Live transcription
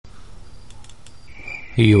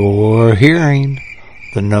You're hearing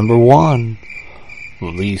the number one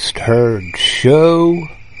least heard show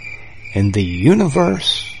in the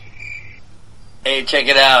universe. Hey, check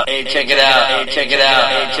it out. Hey, check it out. Hey, check it out.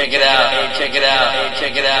 Hey, check it out. Hey, check it out. Hey,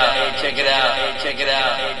 check it out. Hey, check it out. Hey, check it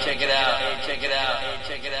out. Hey, check it out. Hey, check it out. Hey,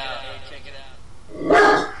 check it out. Hey, check it out.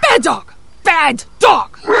 Bad dog! Bad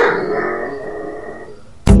dog!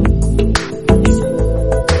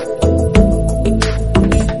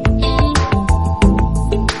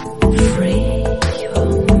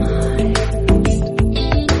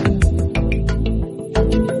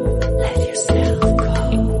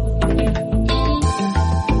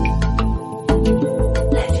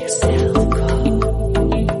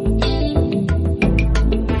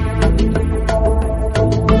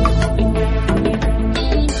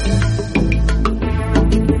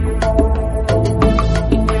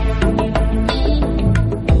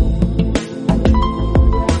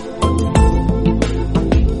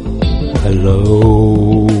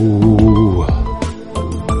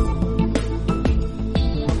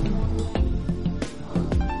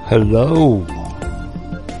 Hello.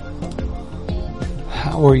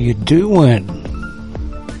 How are you doing?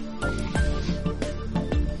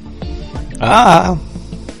 I'm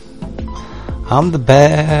the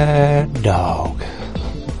bad dog.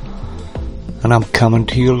 And I'm coming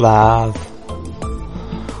to you live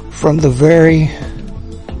from the very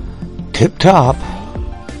tip top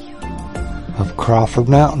of Crawford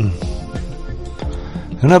Mountain.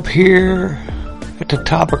 And up here at the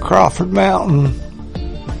top of Crawford Mountain,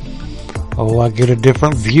 oh, I get a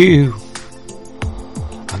different view.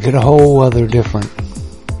 I get a whole other different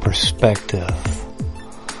perspective.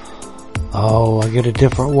 Oh, I get a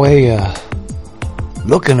different way of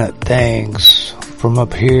looking at things from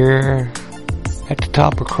up here at the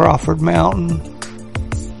top of Crawford Mountain.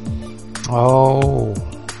 Oh,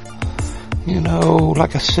 you know,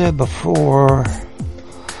 like I said before,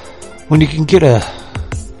 when you can get a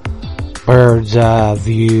bird's eye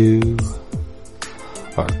view,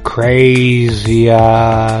 or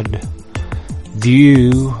crazy-eyed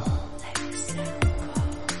view,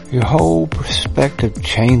 your whole perspective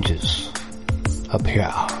changes up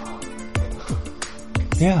here.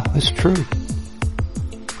 Yeah, it's true.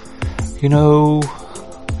 You know,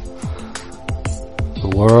 the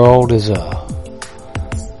world is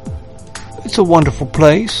it's a wonderful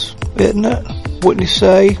place, isn't it? Wouldn't you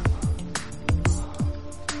say?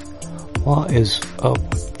 What is up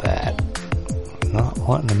with that? Not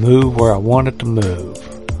wanting to move where I want it to move.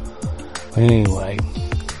 Anyway,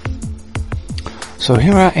 so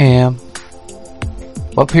here I am,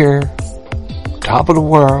 up here, top of the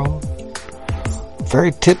world,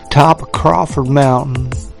 very tip top of Crawford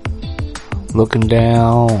Mountain, looking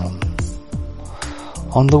down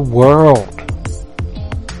on the world.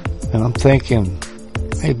 And I'm thinking,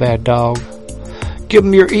 hey, bad dog, give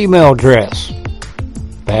them your email address.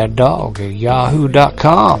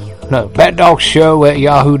 baddog@yahoo.com. No,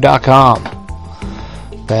 baddogshow@yahoo.com.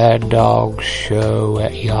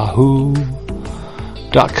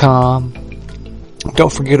 baddogshow@yahoo.com.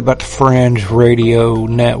 Don't forget about the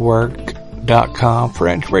FringeRadioNetwork.com.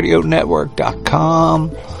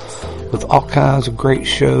 FringeRadioNetwork.com with all kinds of great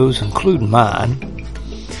shows, including mine.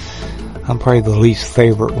 I'm probably the least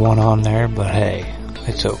favorite one on there, but hey,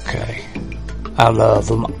 it's okay. I love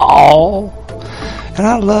them all, and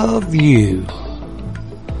I love you.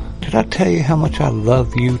 Did I tell you how much I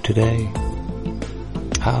love you today?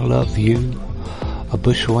 I love you. A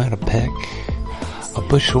bushel and a peck. A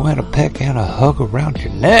bushel and a peck and a hug around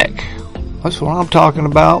your neck. That's what I'm talking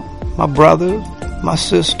about. My brother, my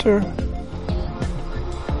sister.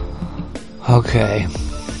 Okay.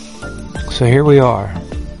 So here we are.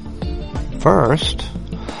 First,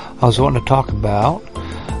 I was wanting to talk about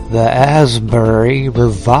the Asbury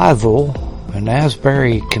Revival in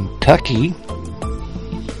Asbury, Kentucky.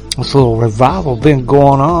 This little revival been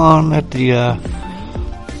going on at the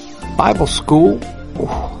Bible school,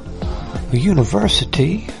 the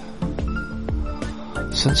university,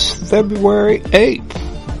 since February 8th.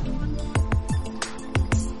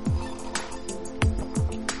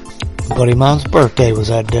 Buddy mine's birthday was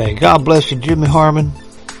that day. God bless you, Jimmy Harmon,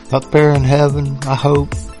 up there in heaven, I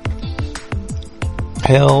hope.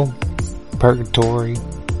 Hell, purgatory,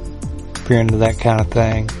 if you're into that kind of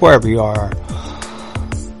thing, wherever you are.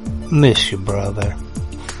 Miss you, brother.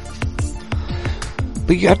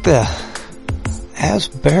 But you got the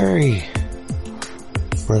Asbury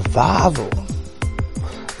Revival.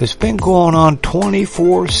 It's been going on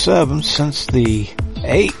 24/7 since the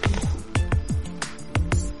 8th.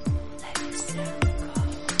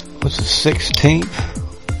 What's the 16th?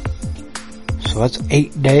 So that's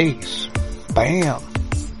 8 days. Bam.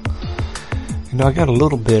 I got a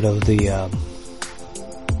little bit of that,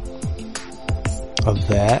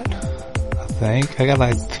 I think. I got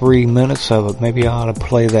like 3 minutes of it. Maybe I ought to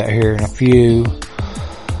play that here in a few.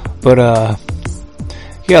 But,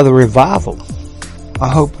 yeah, the revival. I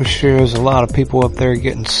hope for sure there's a lot of people up there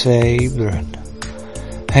getting saved and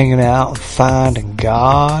hanging out and finding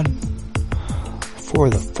God for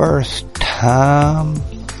the first time.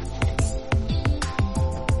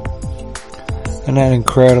 Isn't that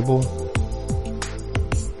incredible?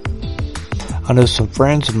 I know some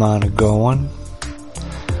friends of mine are going.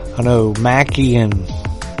 I know Mackie and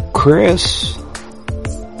Chris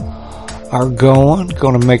are going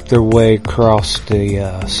to make their way across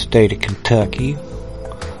the state of Kentucky,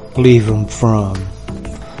 leaving from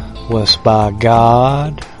West by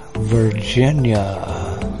God,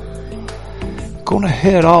 Virginia. Going to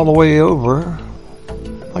head all the way over,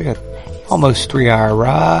 like a almost 3-hour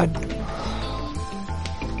ride.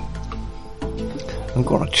 I'm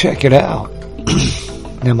going to check it out.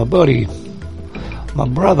 Now my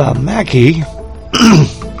brother Mackie,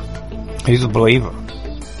 he's a believer.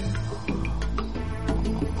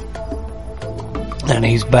 And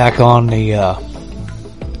he's back on the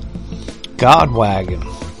God wagon.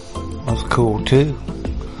 That's cool too.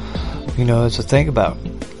 It's a thing about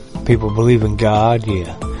people believe in God,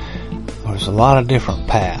 yeah. There's a lot of different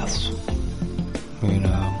paths.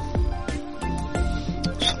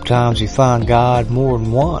 Sometimes you find God more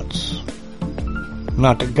than once.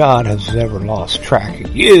 Not that God has ever lost track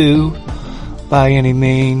of you by any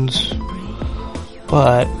means,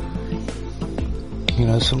 but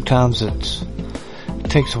sometimes it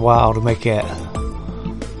takes a while to make that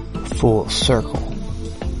full circle.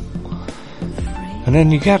 And then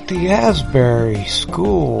you got the Asbury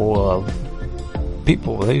School of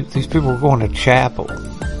people. These people were going to chapel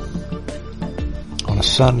on a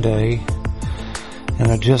Sunday, and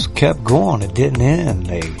it just kept going. It didn't end.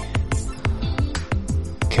 They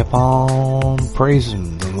kept on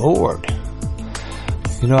praising the Lord.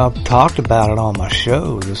 I've talked about it on my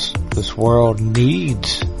show. This world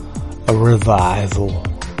needs a revival.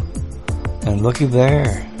 And looky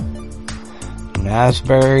there. In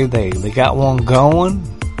Asbury, they got one going.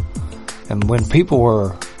 And when people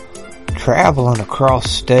were traveling across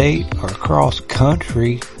state or across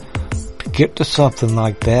country to get to something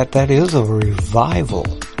like that, that is a revival.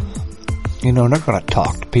 They're going to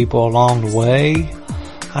talk to people along the way.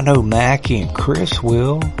 I know Mackie and Chris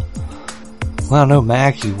will. Well, I know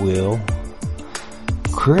Mackie will.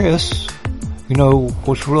 Chris,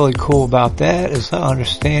 what's really cool about that is I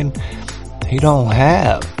understand he don't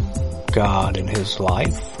have God in his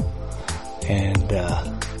life. And,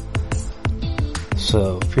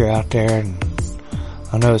 so if you're out there, and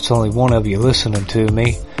I know it's only one of you listening to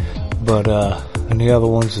me, but, and the other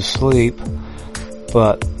one's asleep,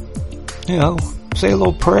 but, say a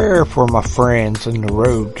little prayer for my friends in the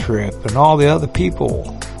road trip and all the other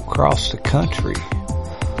people across the country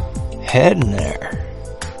heading there.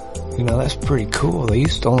 That's pretty cool. They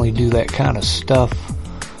used to only do that kind of stuff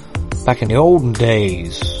back in the olden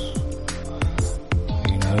days.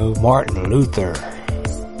 Martin Luther,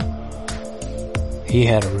 he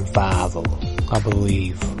had a revival, I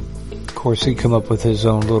believe. Of course, he come up with his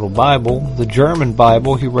own little Bible, the German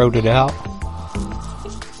Bible. He wrote it out.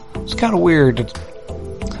 It's kind of weird.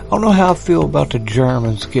 I don't know how I feel about the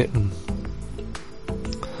Germans getting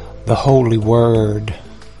the Holy Word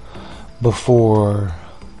before,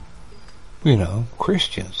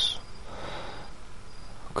 Christians.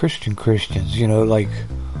 Christians, like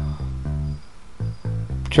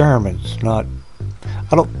Germans, I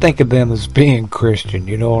don't think of them as being Christian,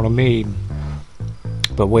 you know what I mean?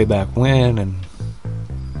 But way back when, and,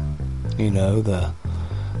 the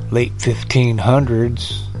late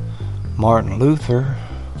 1500s, Martin Luther,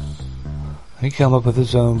 he came up with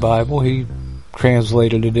his own Bible. He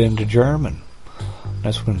translated it into German.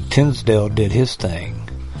 That's when Tyndale did his thing.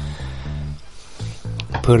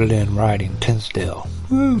 Put it in writing, Tyndale.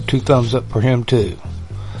 Woo, 2 thumbs up for him too.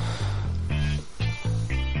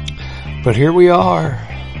 But here we are.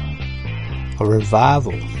 A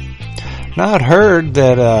revival. Now I'd heard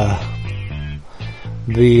that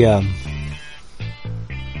the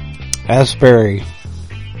Asbury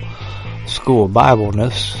School of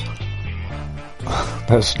Bibleness,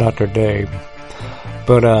 that's not their name,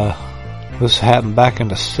 but this happened back in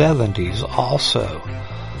the 70s also.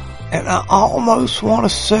 And I almost want to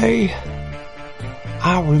say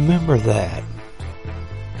I remember that.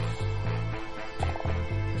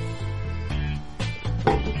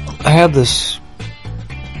 I had this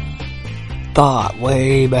thought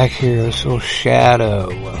way back here, this little shadow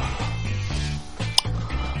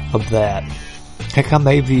of that. Heck, I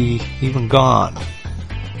may be even gone.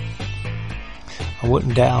 I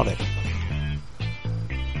wouldn't doubt it.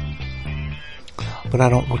 But I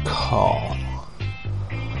don't recall.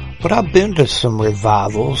 But I've been to some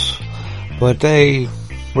revivals, but they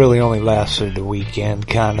really only lasted a weekend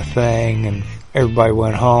kind of thing, and everybody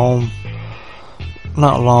went home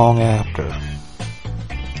not long after.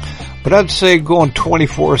 But I'd say going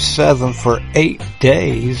 24/7 for 8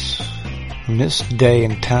 days in this day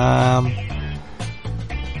and time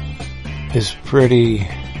is pretty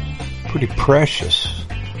precious.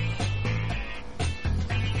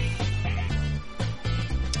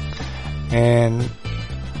 And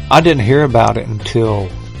I didn't hear about it until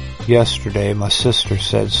yesterday. My sister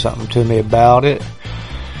said something to me about it.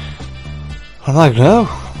 I'm like, no,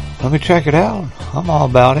 let me check it out. I'm all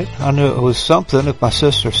about it. I knew it was something if my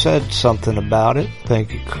sister said something about it.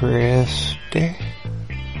 Thank you, Christy.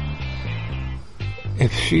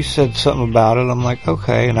 If she said something about it, I'm like,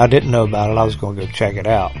 okay. And I didn't know about it. I was going to go check it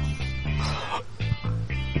out.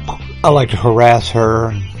 I like to harass her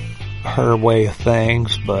and her way of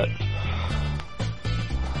things, but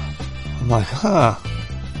I'm like,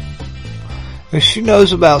 if she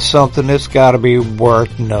knows about something, it's got to be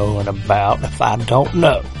worth knowing about if I don't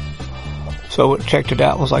know. So I checked it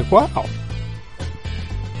out and was like, wow.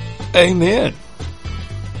 Amen.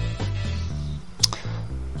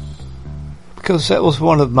 Because that was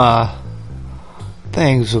one of my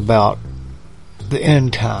things about the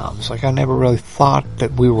end times. Like, I never really thought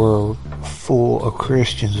that we were full of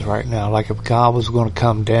Christians right now. Like, if God was going to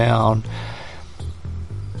come down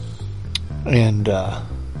and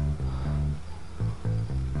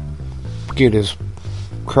get his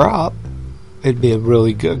crop, it'd be a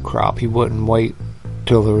really good crop. He wouldn't wait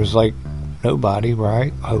till there was like nobody,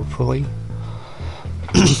 right? Hopefully.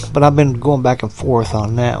 But I've been going back and forth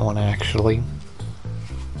on that one, actually.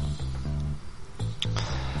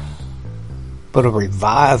 But a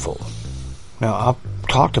revival. Now, I've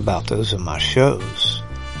talked about those in my shows.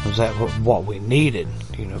 Was that what we needed?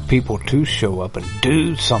 You know, people to show up and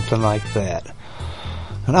do something like that.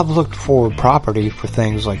 And I've looked for property for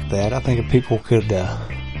things like that. I think if people could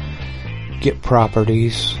get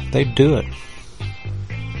properties, they'd do it.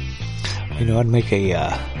 You know, I'd make a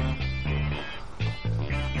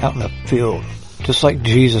out in the field, just like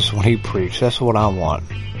Jesus when he preached. That's what I want.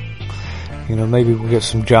 You know, maybe we'll get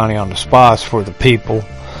some Johnny on the spots for the people,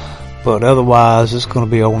 but otherwise it's going to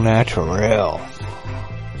be old natural.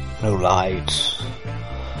 No lights,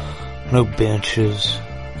 no benches.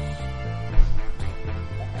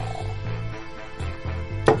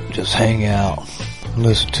 Just hang out and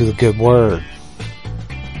listen to the good word.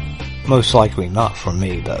 Most likely not for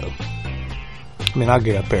me, though. I mean, I'll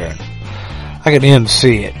get up there and I can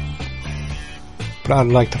MC it. But I'd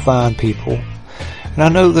like to find people. And I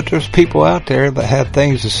know that there's people out there that have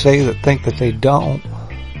things to say that think that they don't.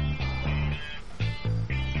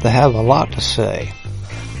 They have a lot to say.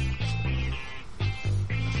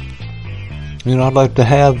 You know, I'd like to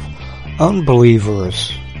have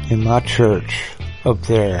unbelievers in my church up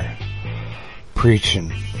there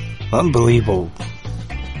preaching. Unbelieving.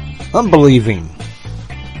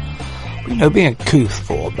 You know, being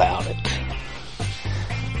truthful about it.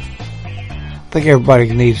 I think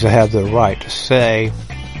everybody needs to have the right to say.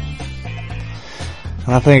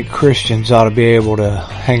 And I think Christians ought to be able to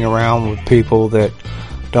hang around with people that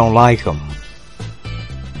don't like them.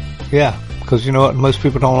 Yeah, because you know what? Most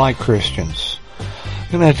people don't like Christians.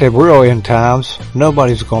 And at the real end times,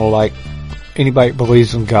 nobody's going to like anybody that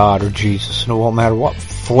believes in God or Jesus. And it won't matter what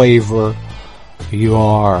flavor you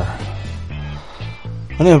are.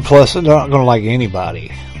 And then plus, they're not going to like anybody,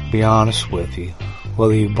 to be honest with you.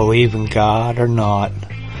 Whether you believe in God or not.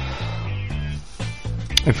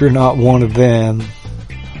 If you're not one of them,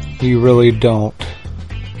 you really don't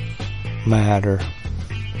matter.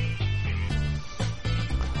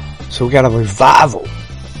 So we got a revival.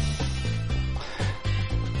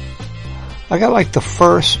 I got like the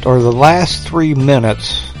first or the last 3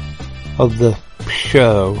 minutes of the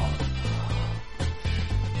show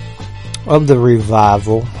of the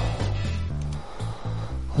revival.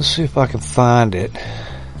 Let's see if I can find it.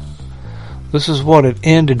 This is what it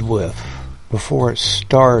ended with before it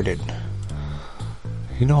started.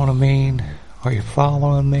 You know what I mean? Are you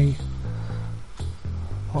following me?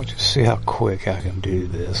 I want you to see how quick I can do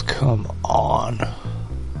this. Come on.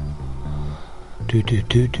 Do.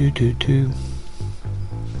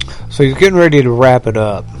 So you're getting ready to wrap it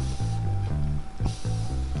up.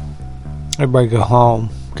 Everybody go home.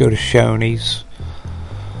 Go to Shoney's.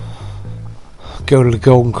 Go to the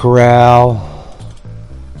Golden Corral.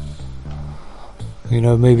 You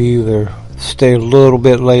know, maybe either stay a little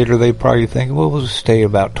bit later, they probably think, well, we'll just stay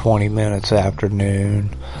about 20 minutes after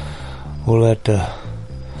noon. We'll let the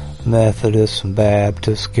Methodists and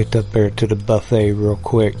Baptists get up there to the buffet real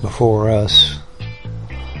quick before us.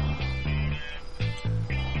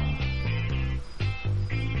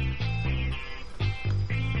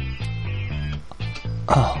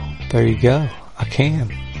 Oh, there you go. I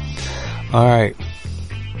can. Alright.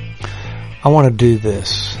 I want to do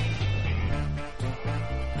this.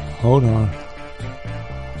 Hold on.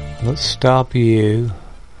 Let's stop you.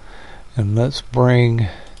 And let's bring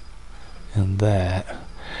in that.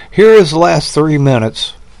 Here is the last 3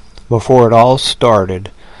 minutes before it all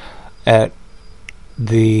started at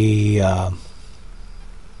the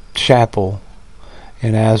chapel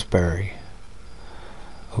in Asbury.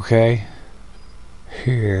 Okay?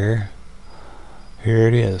 Here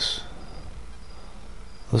it is.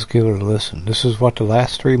 Let's give it a listen. This is what the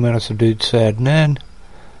last 3 minutes the dude said, and then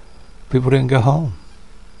people didn't go home.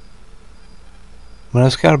 I mean,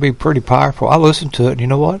 that's got to be pretty powerful. I listened to it, and you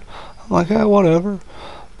know what? I'm like, whatever.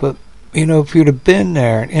 But, if you'd have been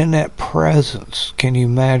there and in that presence, can you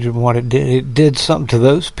imagine what it did? It did something to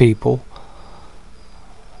those people.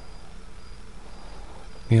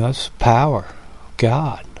 It's the power of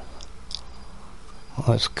God. Well,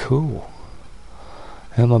 that's cool.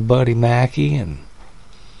 And my buddy Mackie and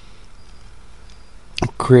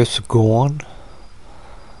Chris going.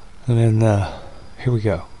 And then, here we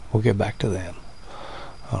go. We'll get back to them.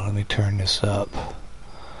 Let me turn this up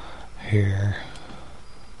here.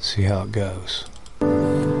 See how it goes.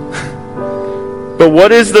 But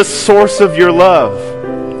what is the source of your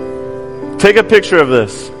love? Take a picture of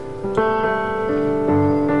this.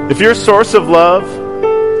 If your source of love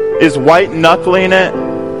is white-knuckling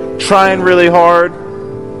it, trying really hard,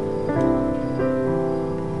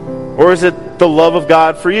 or is it the love of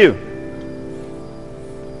God for you?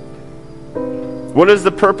 What is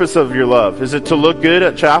the purpose of your love? Is it to look good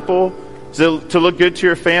at chapel? Is it to look good to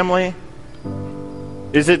your family?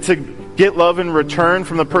 Is it to get love in return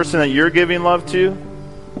from the person that you're giving love to?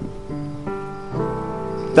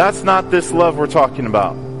 That's not this love we're talking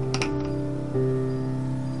about.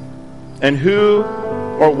 And who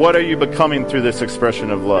or what are you becoming through this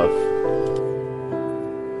expression of love?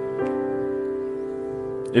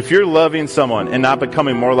 If you're loving someone and not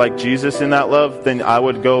becoming more like Jesus in that love, then I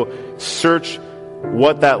would go search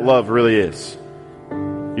what that love really is.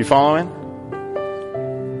 You following?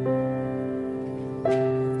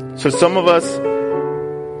 So some of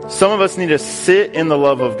us need to sit in the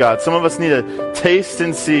love of God. Some of us need to taste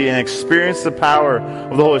and see and experience the power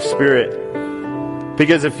of the Holy Spirit.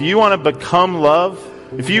 Because if you want to become love,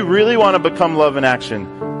 if you really want to become love in action,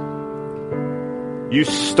 you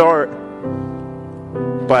start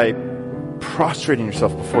by prostrating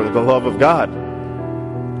yourself before the love of God.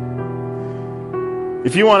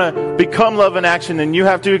 If you want to become love in action, then you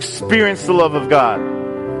have to experience the love of God.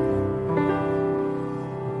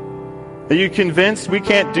 Are you convinced we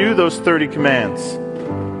can't do those 30 commands?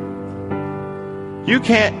 You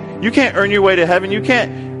can't earn your way to heaven. You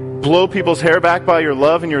can't blow people's hair back by your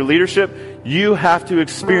love and your leadership. You have to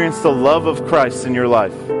experience the love of Christ in your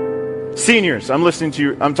life. Seniors, I'm listening to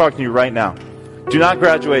you. I'm talking to you right now. Do not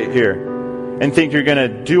graduate here and think you're going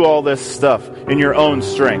to do all this stuff in your own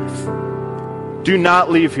strength. Do not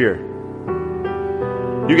leave here.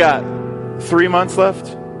 You got 3 months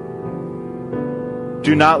left.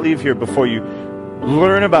 Do not leave here before you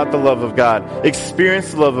learn about the love of God,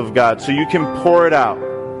 experience the love of God, so you can pour it out.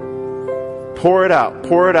 Pour it out,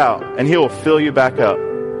 pour it out, and He will fill you back up.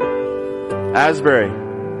 Asbury,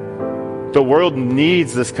 the world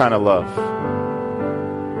needs this kind of love.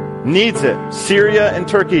 Needs it. Syria and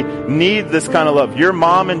Turkey need this kind of love. Your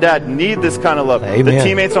mom and dad need this kind of love. Amen. The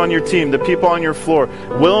teammates on your team, the people on your floor,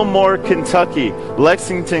 Wilmore, Kentucky,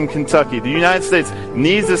 Lexington, Kentucky, the United States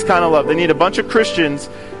needs this kind of love. They need a bunch of Christians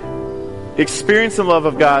experience the love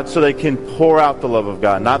of God so they can pour out the love of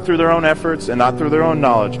God, not through their own efforts and not through their own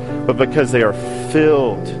knowledge, but because they are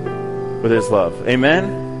filled with His love.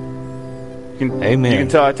 Amen? Amen. You can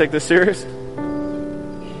tell I take this serious?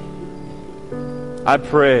 I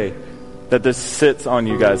pray that this sits on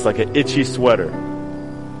you guys like an itchy sweater.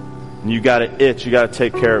 And you got to itch, you got to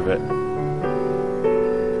take care of it.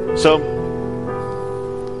 So,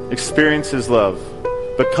 experience His love.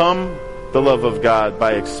 Become the love of God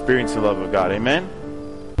by experiencing the love of God. Amen?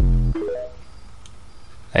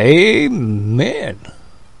 Amen.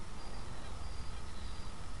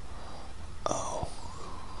 Oh,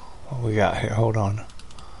 what we got here? Hold on.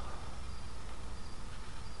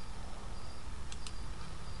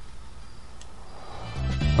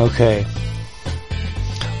 Okay.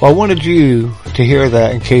 Well, I wanted you to to hear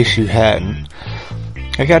that in case you hadn't.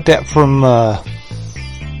 I got that from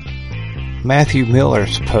Matthew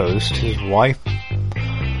Miller's post. His wife,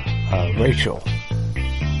 Rachel,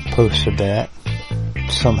 posted that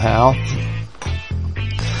somehow.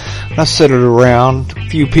 I said it around a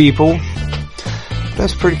few people.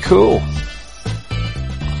 That's pretty cool.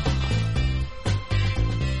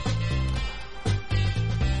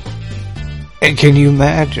 And can you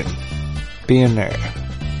imagine being there?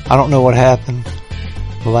 I don't know what happened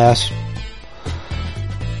the last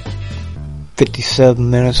 57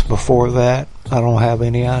 minutes before that. I don't have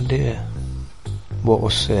any idea what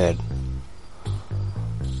was said.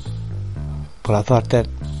 But I thought that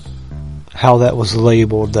how that was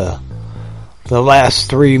labeled, the last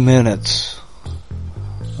 3 minutes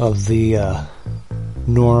of the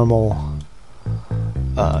normal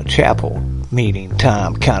chapel meeting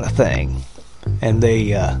time kind of thing. And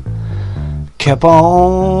they kept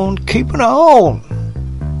on keeping on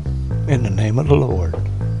in the name of the Lord.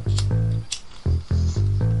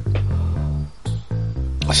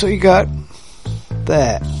 So you got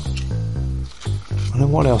that. And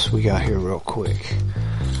then what else we got here real quick?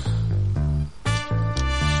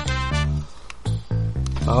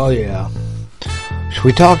 Oh yeah. Should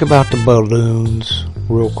we talk about the balloons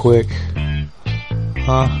real quick?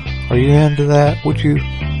 Huh? Are you into that? Would you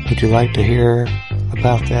like to hear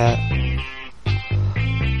about that?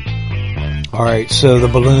 Alright, so the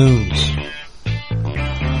balloons.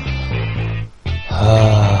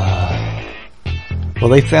 Well,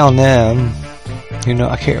 they found them,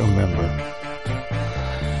 I can't remember.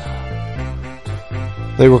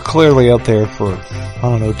 They were clearly up there for,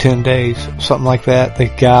 10 days, something like that. They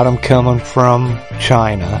got them coming from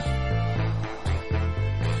China.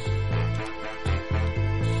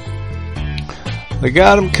 They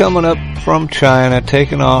got them coming up from China,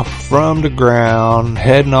 taking off from the ground,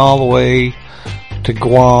 heading all the way to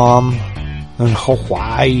Guam and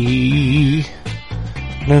Hawaii,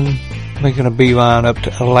 and then making a beeline up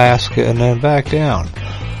to Alaska and then back down.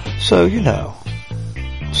 So,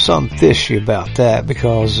 something fishy about that,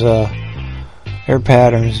 because air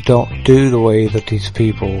patterns don't do the way that these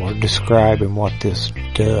people are describing what this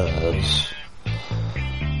does.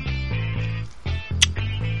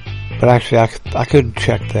 But actually, I could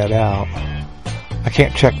check that out. I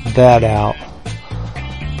can't check that out,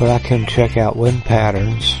 but I can check out wind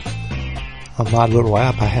patterns on my little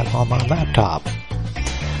app I have on my laptop.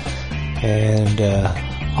 And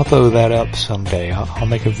I'll throw that up someday. I'll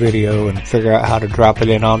make a video and figure out how to drop it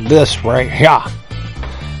in on this right here.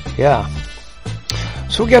 Yeah.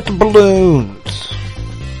 So we got the balloons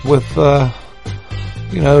with,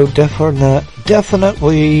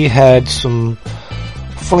 definitely had some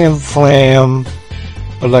flim-flam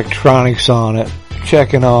electronics on it,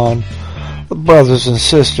 checking on the brothers and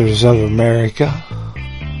sisters of America,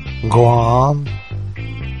 Guam,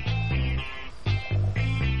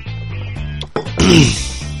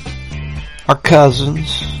 our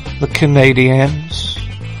cousins, the Canadians.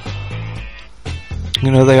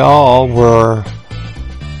 They all were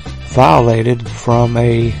violated from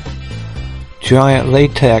a giant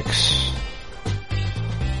latex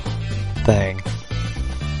thing.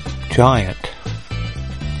 Giant.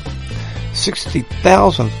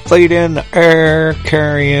 60,000 feet in the air,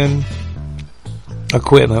 carrying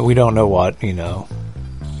equipment. We don't know what, I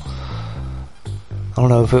don't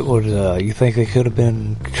know if it would, you think they could have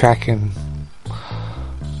been tracking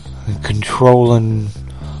and controlling,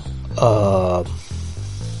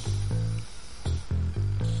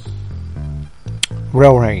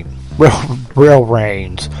 rail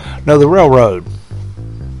reins. No, the railroad.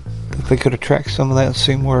 If they could have tracked some of that and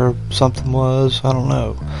seen where something was, I don't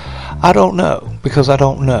know. I don't know, because I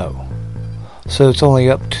don't know. So it's only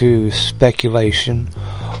up to speculation,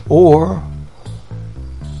 or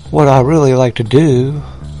what I really like to do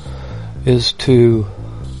is to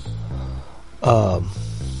I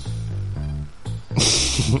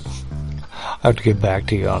have to get back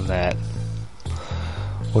to you on that.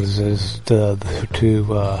 What is this?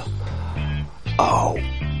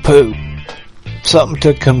 Something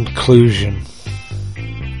to conclusion.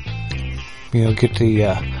 Get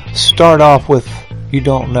the start off with you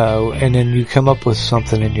don't know, and then you come up with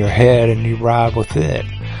something in your head and you ride with it.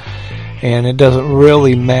 And it doesn't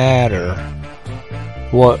really matter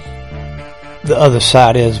what the other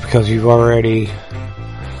side is, because you've already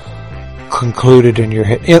concluded in your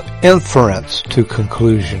head. Inference to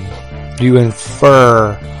conclusion. You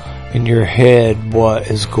infer in your head what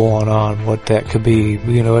is going on, what that could be.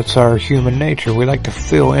 It's our human nature. We like to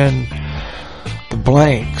fill in the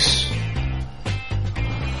blanks.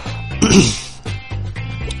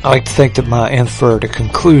 I like to think that my infer to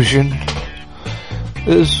conclusion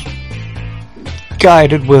is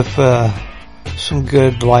guided with some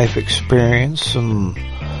good life experience, some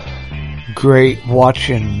great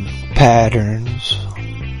watching patterns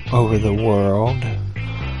over the world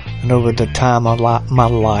and over the time of my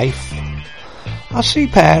life. I see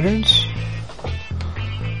patterns,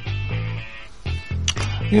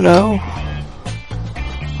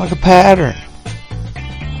 like a pattern.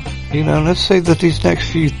 Let's say that these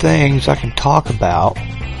next few things I can talk about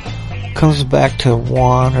comes back to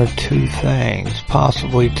one or two things,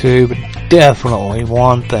 possibly two, but definitely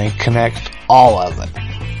one thing connects all of it.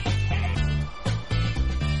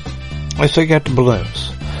 Let's say you got the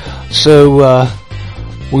balloons. So,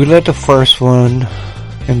 we let the first one,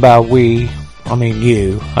 and by we, I mean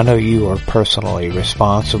you. I know you are personally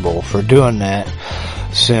responsible for doing that,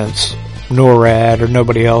 since NORAD or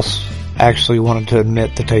nobody else actually wanted to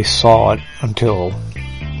admit that they saw it until,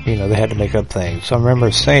 they had to make up things. So I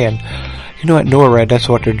remember saying, at NORAD, that's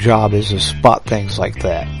what their job is spot things like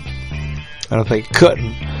that. And if they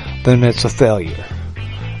couldn't, then it's a failure.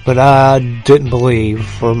 But I didn't believe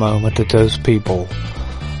for a moment that those people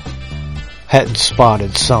hadn't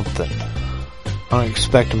spotted something. I don't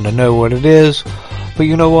expect them to know what it is, but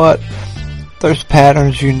you know what? There's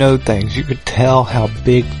patterns, things. You could tell how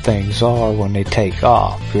big things are when they take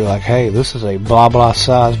off. You're like, hey, this is a blah blah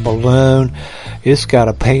size balloon. It's got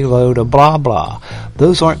a payload of blah blah.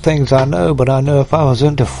 Those aren't things I know, but I know if I was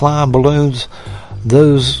into flying balloons,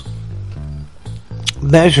 those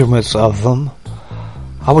measurements of them,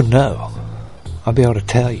 I would know. I'd be able to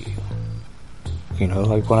tell you.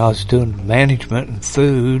 Like when I was doing management and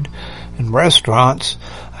food and restaurants,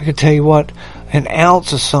 I could tell you what an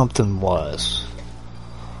ounce of something was.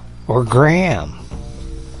 Or gram.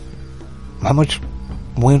 How much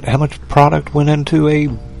product went into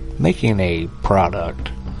making a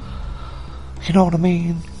product. You know what I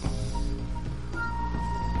mean?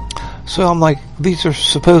 So I'm like, these are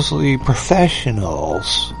supposedly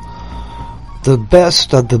professionals. The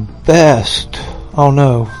best of the best. Oh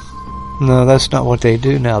no, that's not what they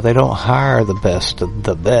do now. They don't hire the best of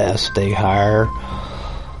the best. They hire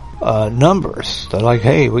numbers. They're like,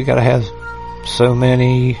 hey, we gotta have so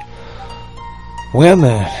many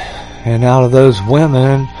women, and out of those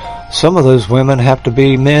women, some of those women have to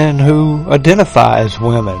be men who identify as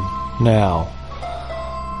women now.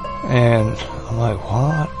 And I'm like,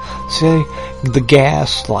 what? See, the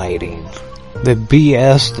gaslighting, the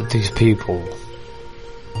BS that these people.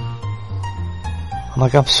 I'm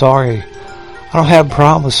like, I'm sorry. I don't have a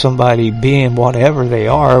problem with somebody being whatever they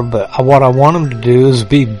are, but what I want them to do is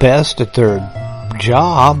be best at their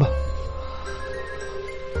job.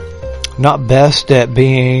 Not best at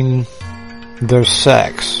being their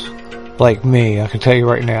sex. Like me, I can tell you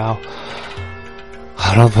right now,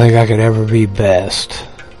 I don't think I could ever be best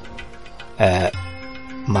at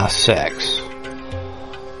my sex.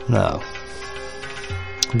 No.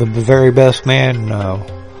 The very best man? No.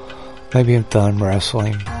 Maybe in thumb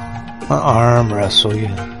wrestling. I arm wrestle you.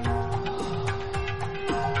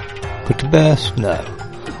 But the best? No.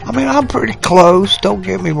 I mean, I'm pretty close, don't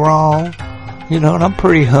get me wrong. And I'm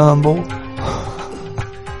pretty humble.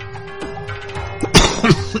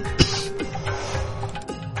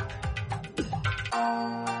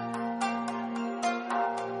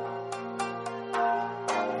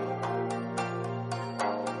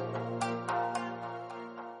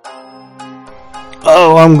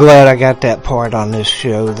 Oh, I'm glad I got that part on this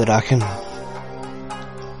show that I can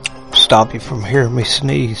stop you from hearing me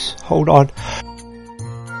sneeze. Hold on.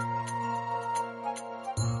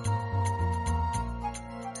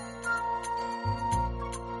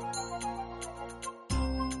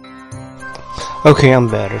 Okay, I'm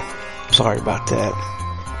better. Sorry about that.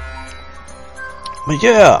 But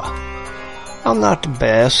yeah, I'm not the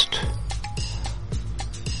best.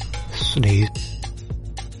 Sneeze.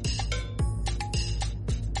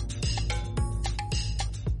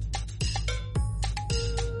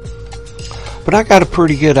 But I got a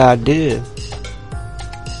pretty good idea.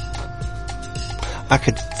 I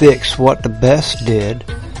could fix what the best did.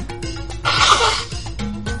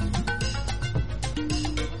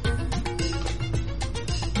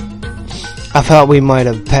 I thought we might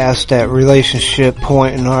have passed that relationship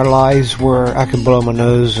point in our lives where I could blow my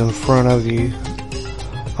nose in front of you.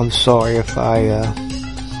 I'm sorry if I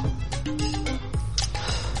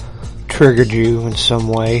triggered you in some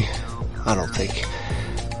way. I don't think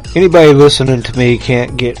anybody listening to me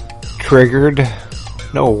can't get triggered.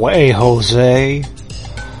 No way, Jose.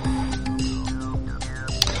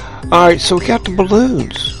 Alright, so we got the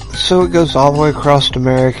balloons. So it goes all the way across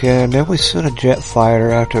America, and then we sent a jet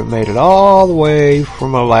fighter after it made it all the way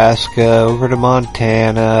from Alaska over to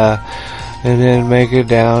Montana, and then make it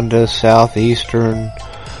down to southeastern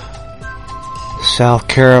South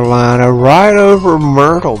Carolina, right over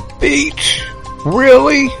Myrtle Beach.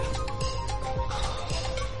 Really?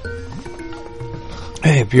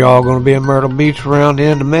 Hey, if y'all gonna be in Myrtle Beach around the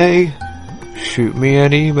end of May, shoot me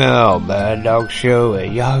an email,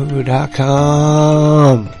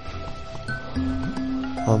 baddogshow@yahoo.com.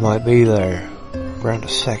 I might be there around the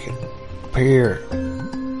second pier.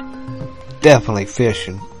 Definitely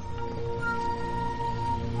fishing.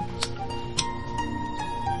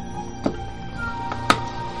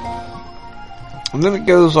 And then it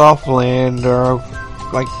goes off land, or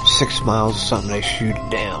like 6 miles or something, they shoot it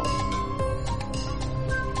down.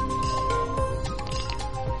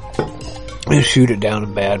 They shoot it down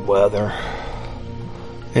in bad weather.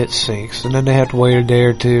 It sinks, and then they have to wait a day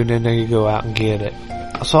or two, and then you go out and get it.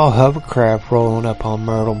 I saw a hovercraft rolling up on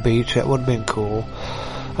Myrtle Beach. That would have been cool.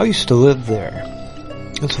 I used to live there.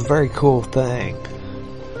 It's a very cool thing.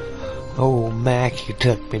 Oh, Mackie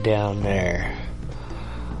took me down there.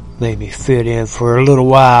 Made me fit in for a little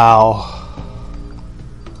while.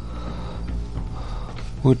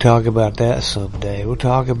 We'll talk about that someday. We'll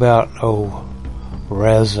talk about,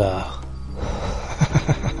 Reza.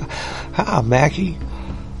 Hi, Mackie.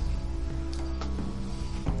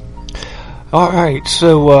 Alright,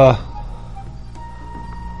 so,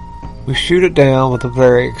 we shoot it down with a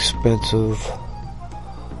very expensive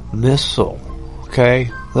missile.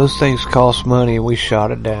 Okay? Those things cost money, and we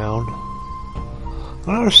shot it down. I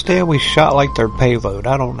don't understand we shot like their payload.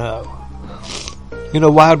 I don't know. You know,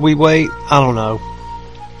 why'd we wait? I don't know.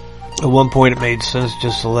 At one point it made sense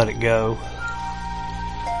just to let it go.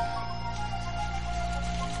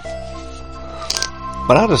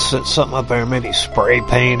 But I just set something up there and maybe spray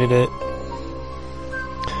painted it.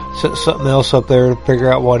 Set something else up there to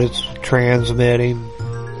figure out what it's transmitting.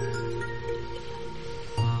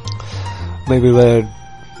 Maybe let it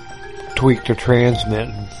tweak the transmit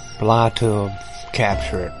and lie to them.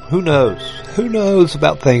 Capture it. Who knows? Who knows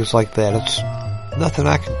about things like that? It's nothing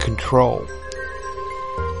I can control.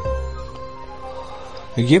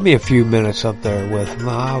 You give me a few minutes up there with them,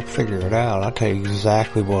 I'll figure it out. I'll tell you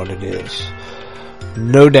exactly what it is.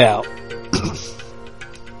 No doubt.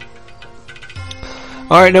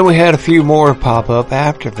 Alright, then we had a few more pop up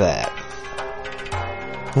after that.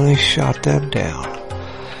 And they shot them down.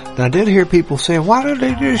 Now I did hear people saying, why don't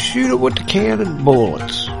they just shoot it with the cannon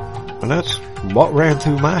bullets? And that's what ran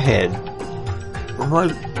through my head. I'm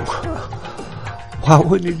like, why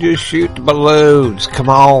wouldn't you just shoot the balloons? Come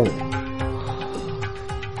on.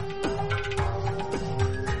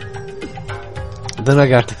 Then I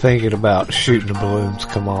got to thinking about shooting the balloons,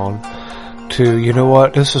 come on, to, you know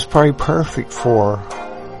what, this is probably perfect for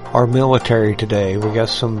our military today. We got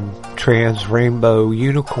some trans rainbow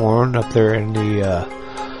unicorn up there in the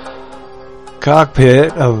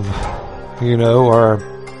cockpit of, you know, our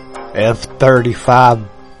F-35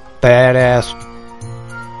 badass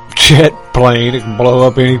jet plane. It can blow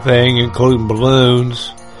up anything, including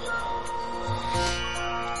balloons.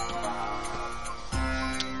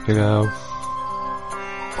 You know,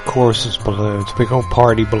 of course it's balloons. Big old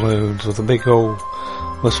party balloons with a big old,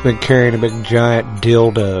 must have been carrying a big giant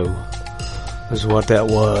dildo, is what that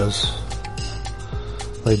was.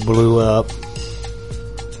 They blew up.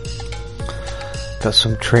 Got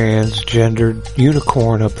some transgendered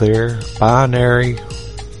unicorn up there. Binary.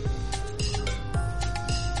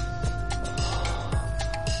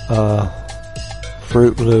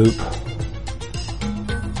 Fruit Loop.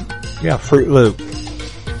 Yeah, Fruit Loop.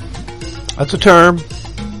 That's a term.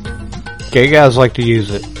 Gay guys like to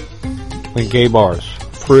use it in gay bars.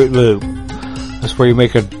 Fruit Loop. That's where you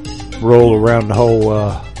make a roll around the whole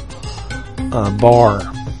bar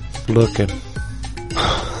looking.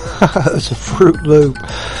 It's a Fruit Loop.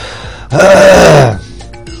 I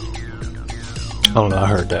don't know, I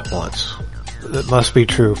heard that once. It must be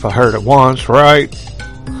true if I heard it once, right?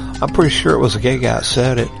 I'm pretty sure it was a gay guy that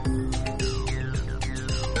said it.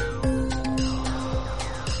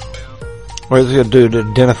 Or is it a dude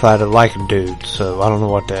identified as like a dude, so I don't know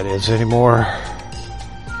what that is anymore.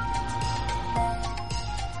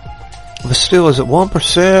 But still, is it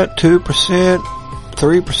 1%, 2%,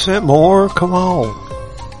 3% more? Come on.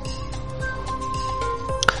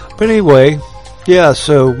 But anyway, yeah,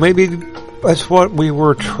 so maybe that's what we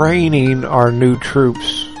were training our new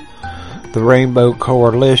troops. The Rainbow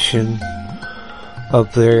Coalition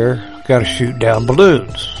up there. Gotta shoot down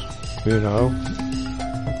balloons, you know.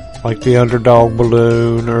 Like the Underdog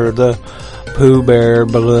balloon, or the Pooh Bear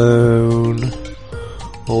balloon,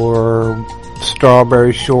 or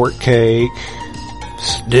Strawberry Shortcake,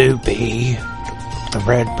 Snoopy, The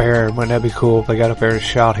Red Baron, wouldn't that be cool if they got up there and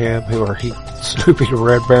shot him? Or Snoopy the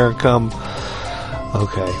Red Baron come?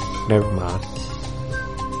 Okay, never mind.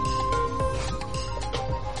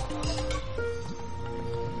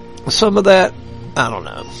 Some of that, I don't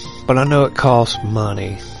know. But I know it costs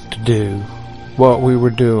money to do what we were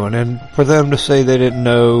doing. And for them to say they didn't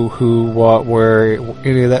know who, what, where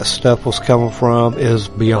any of that stuff was coming from is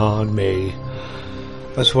beyond me.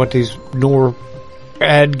 That's what these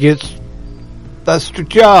NORAD gets. That's their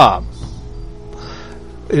job.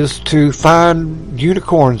 Is to find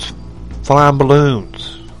unicorns flying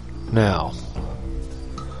balloons now.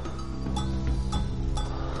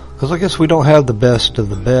 Because I guess we don't have the best of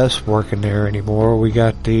the best working there anymore. We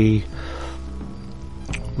got the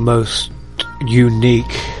most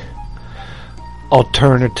unique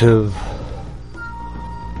alternative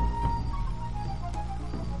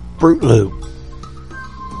Fruit Loop.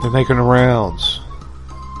 They're making the rounds.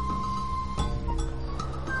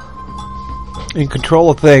 In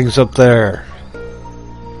control of things up there.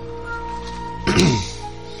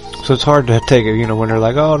 So it's hard to take it, when they're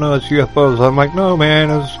like, oh no, it's UFOs. I'm like, no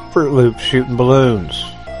man, it's Fruit Loops shooting balloons.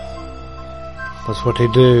 That's what they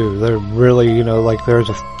do. They're really, like there's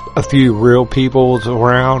a few real people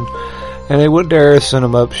around, and they wouldn't dare send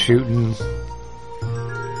them up shooting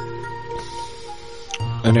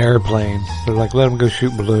an airplane. They're like, let them go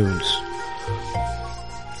shoot balloons.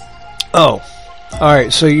 Oh,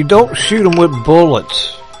 alright, so you don't shoot them with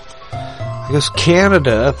bullets. I guess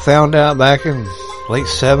Canada found out back in late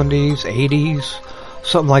 70s, 80s,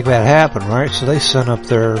 something like that happened, right? So they sent up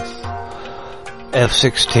their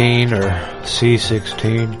F-16 or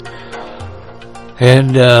C-16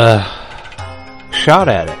 and shot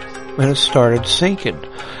at it, and it started sinking.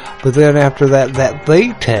 But then after that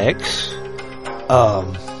latex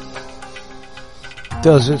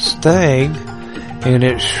does its thing, and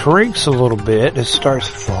it shrinks a little bit. It starts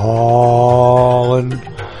falling,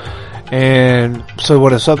 and so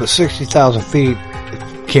when it's up at 60,000 feet,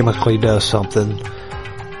 it chemically does something.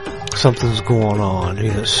 Something's going on.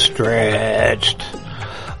 It's stretched.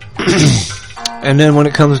 And then when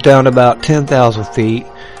it comes down to about 10,000 feet,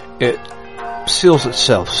 it seals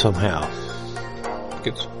itself somehow. It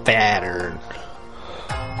gets fatter.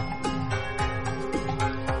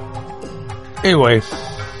 Anyway,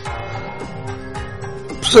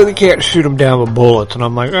 so they can't shoot them down with bullets. And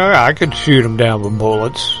I'm like, I could shoot them down with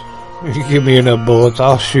bullets. If you give me enough bullets,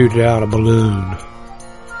 I'll shoot down a balloon.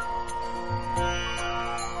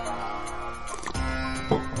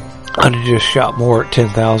 I'd have just shot more at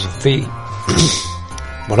 10,000 feet.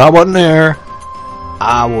 But I wasn't there.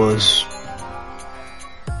 I was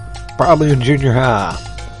probably in junior high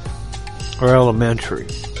or elementary.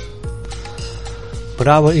 But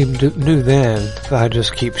I wouldn't even knew then if I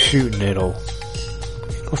just keep shooting, it'll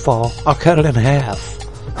fall. I'll cut it in half.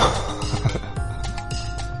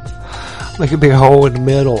 Make a big hole in the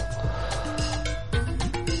middle.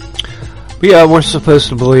 But yeah, we're supposed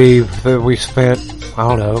to believe that we spent, I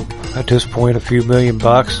don't know, at this point, a few $1 million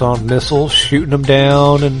on missiles, shooting them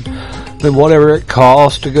down, and then whatever it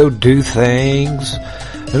costs to go do things.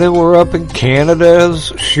 And then we're up in Canada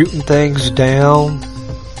shooting things down.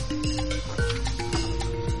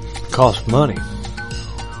 It costs money.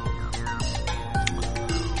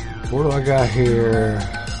 What do I got here?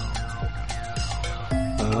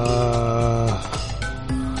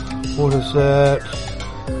 What is that?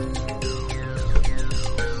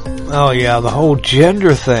 Oh yeah, the whole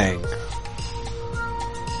gender thing.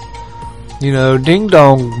 Ding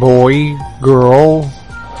Dong Boy, girl,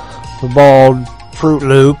 the bald Fruit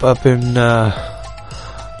Loop up in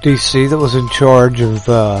DC that was in charge of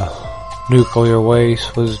nuclear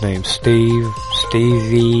waste. What's his name?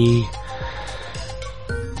 Stevie.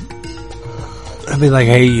 I'd be like,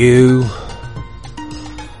 hey you,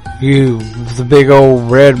 the big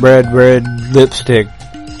old red lipstick.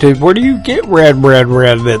 Dude, where do you get red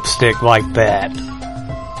lipstick like that?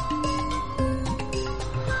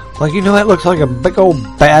 Like, that looks like a big old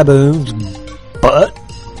baboon's butt.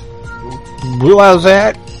 Realize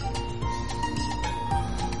that?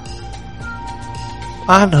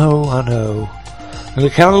 I know. And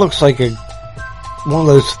it kind of looks like one of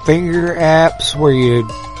those finger apps where you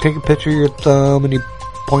take a picture of your thumb and you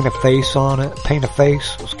point a face on it, paint a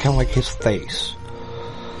face. It's kind of like his face.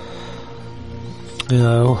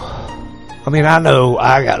 I mean, I know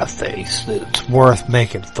I got a face that's worth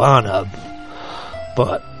making fun of,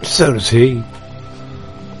 but so does he.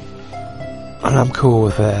 And I'm cool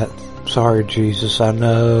with that. Sorry, Jesus, I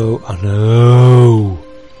know.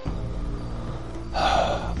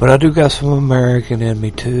 But I do got some American in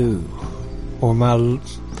me too. Or my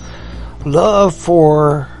love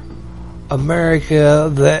for America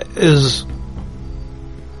that is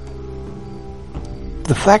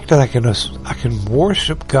the fact that I can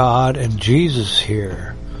worship God and Jesus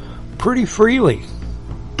here pretty freely.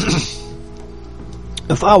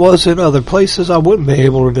 If I was in other places, I wouldn't be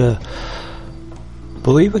able to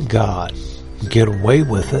believe in God and get away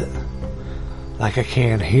with it like I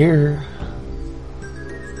can here.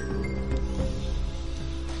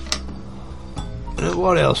 And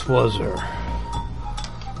what else was there?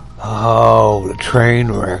 Oh, the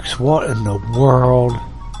train wrecks. What in the world?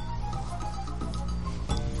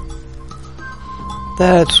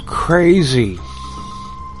 That's crazy.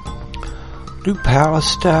 New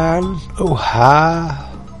Palestine, Ohio.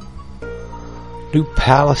 New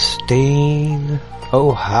Palestine,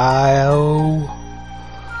 Ohio.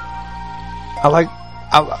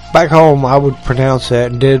 Back home I would pronounce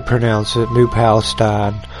that and did pronounce it, New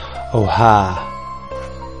Palestine, Ohio.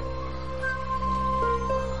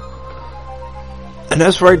 And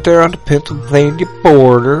that's right there on the Pennsylvania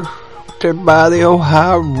border, there by the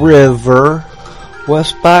Ohio River,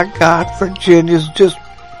 west by God, Virginia's just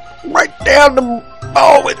right down the,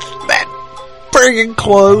 oh, it's that friggin'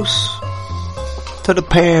 close to the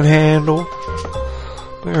Panhandle.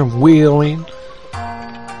 They're in Wheeling.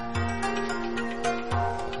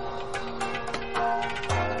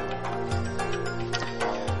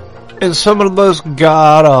 And some of the most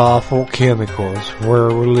god-awful chemicals were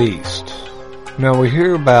released. Now we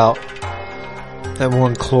hear about that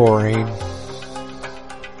one chlorine.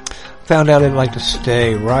 Found out it liked to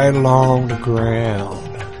stay right along the ground.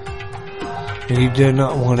 And he did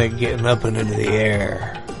not want it getting up and into the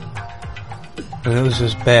air. And it was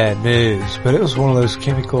just bad news. But it was one of those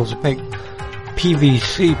chemicals that make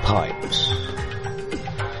PVC pipes.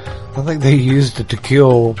 I think they used it to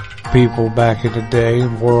kill people back in the day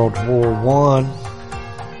in World War I.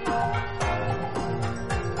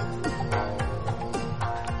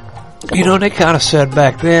 You know, they kind of said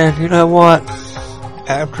back then, you know what?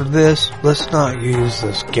 After this, let's not use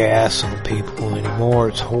this gas on people anymore.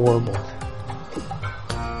 It's horrible.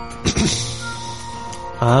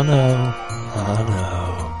 I know.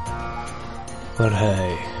 But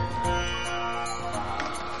hey.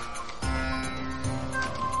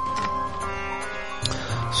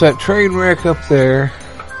 So that train wreck up there,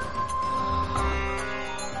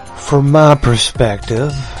 from my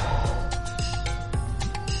perspective,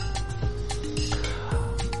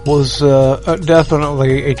 was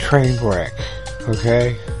definitely a train wreck,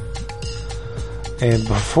 okay? And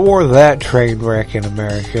before that train wreck in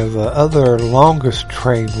America, the other longest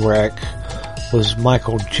train wreck was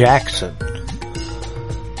Michael Jackson.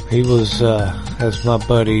 He was, as my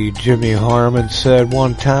buddy Jimmy Harmon said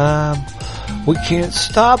one time, we can't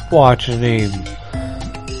stop watching him,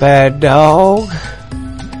 bad dog.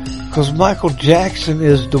 Because Michael Jackson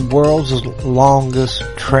is the world's longest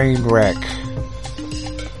train wreck.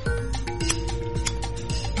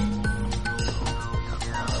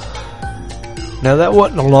 Now that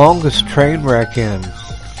wasn't the longest train wreck in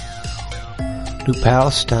New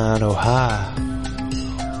Palestine, Ohio.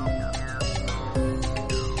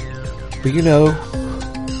 But you know,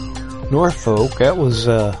 Norfolk, that was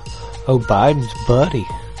Biden's buddy.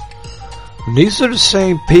 And these are the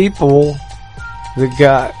same people that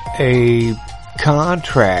got a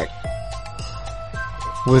contract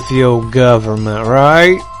with the old government,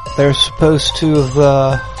 right? They're supposed to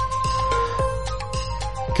have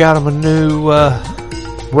got them a new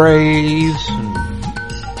raise and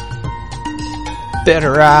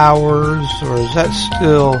better hours, or is that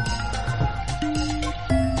still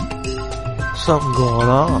something going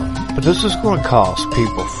on? But this is going to cost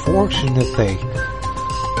people a fortune if they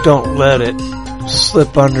don't let it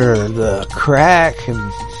slip under the crack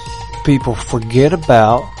and people forget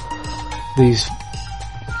about these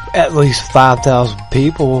at least 5,000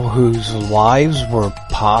 people whose lives were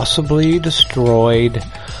possibly destroyed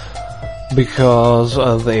because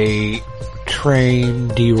of a train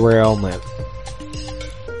derailment.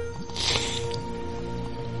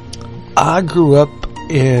 I grew up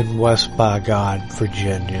in West by God,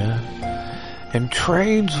 Virginia, and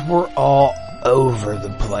trains were all over the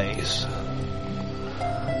place.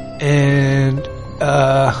 And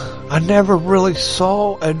I never really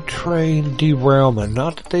saw a train derailment.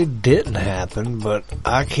 Not that they didn't happen, but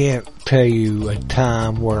I can't tell you a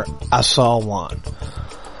time where I saw one.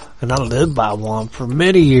 And I lived by one for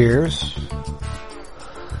many years.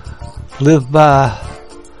 Lived by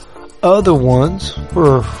other ones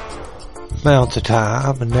for amounts of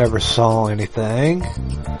time and never saw anything.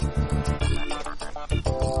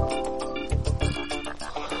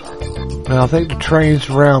 Now I think the trains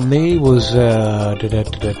around me was the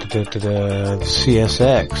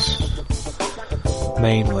CSX.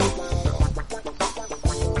 mainly.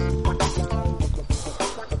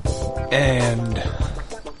 And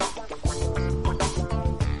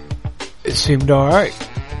it seemed alright.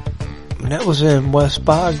 And that was in West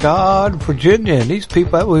by God, Virginia. And these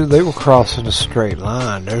people, they were crossing a straight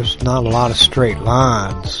line. There's not a lot of straight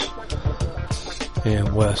lines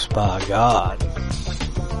in West by God.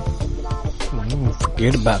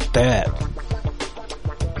 Forget about that.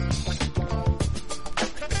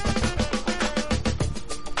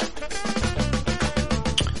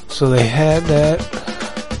 So they had that.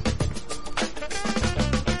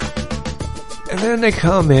 And then they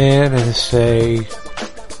come in and say,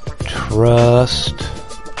 trust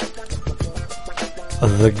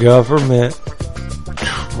the government.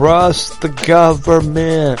 Trust the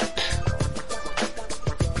government.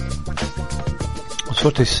 That's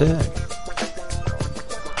what they said.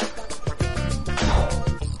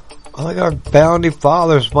 I think our founding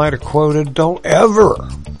fathers might have quoted, don't ever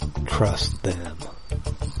trust them.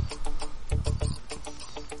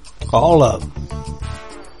 All of them.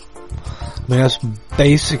 I mean, that's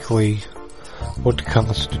basically what the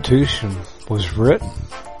Constitution was written.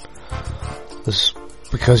 It's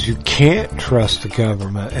because you can't trust the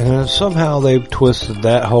government. And then somehow they've twisted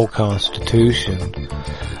that whole Constitution.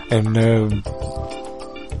 And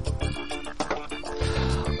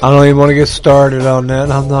I don't even want to get started on that.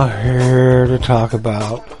 I'm not here to talk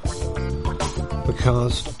about the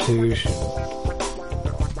Constitution.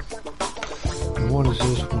 And what is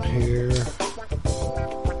this one here?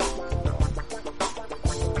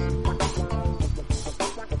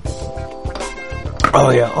 Oh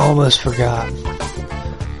yeah, almost forgot.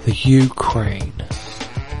 The Ukraine.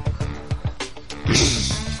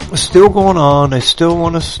 It's still going on. They still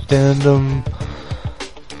want to send them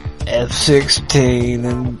F-16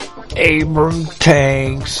 and Abrams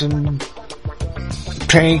tanks and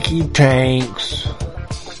tanky tanks.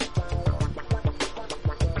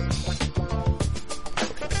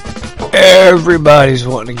 Everybody's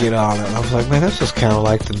wanting to get on it. And I was like, man, this is kind of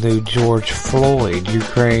like the new George Floyd.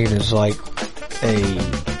 Ukraine is like a,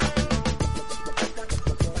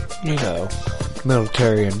 you know,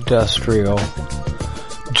 military industrial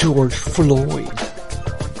George Floyd.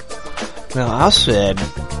 Now I said,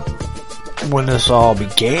 when this all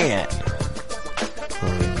began,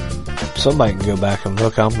 somebody can go back and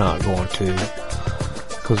look, I'm not going to,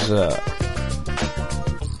 because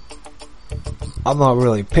I'm not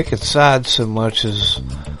really picking sides so much as,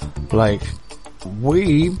 like,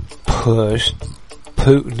 we pushed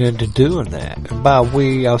Putin into doing that. And by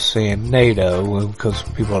we, I was saying NATO, because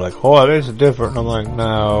people are like, oh, there's a different, and I'm like,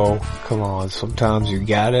 no, come on, sometimes you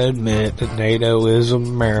gotta admit that NATO is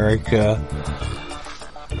America,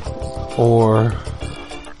 or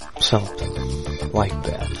something like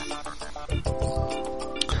that.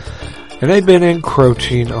 And they've been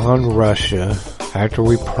encroaching on Russia after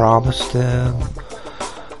we promised them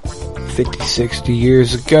 50, 60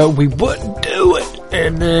 years ago we wouldn't do it.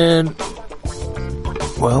 And then,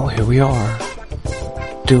 well, here we are,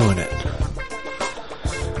 doing it.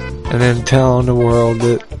 And then telling the world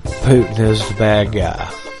that Putin is the bad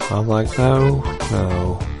guy. I'm like, no,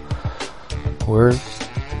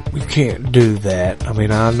 we can't do that. I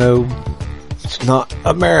mean, I know it's not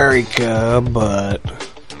America, but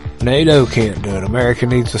NATO can't do it. America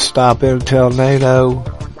needs to stop in and tell NATO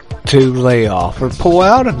to lay off or pull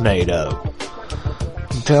out of NATO.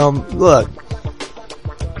 And tell them, look,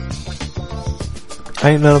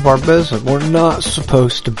 ain't none of our business. We're not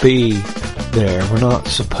supposed to be there. We're not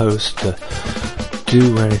supposed to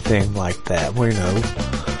do anything like that.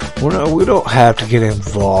 We don't have to get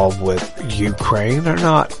involved with Ukraine. They're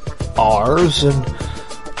not ours. And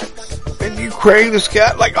Ukraine has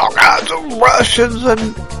got like all kinds of Russians,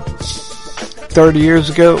 and 30 years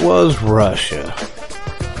ago it was Russia.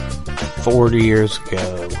 40 years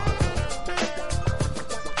ago.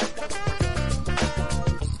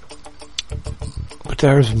 But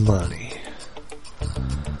there's money.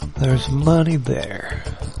 There's money there.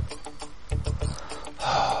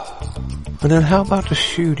 And then how about the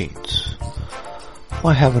shootings?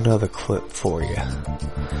 I have another clip for you.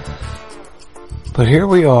 But here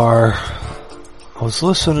we are. I was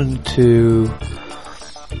listening to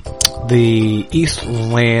the East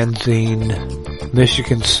Lansing,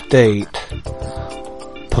 Michigan State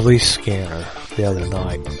police scanner the other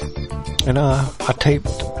night. And I taped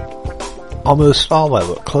almost all of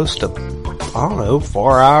it, close to,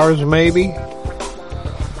 4 hours maybe.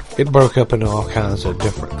 It broke up into all kinds of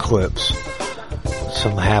different clips.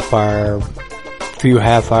 Some half hour, few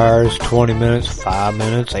half hours, 20 minutes, 5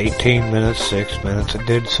 minutes, 18 minutes, 6 minutes. It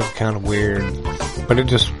did some kind of weird, but it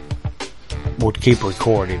just would keep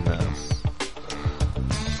recording though.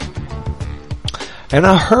 And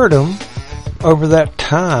I heard them over that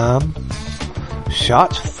time.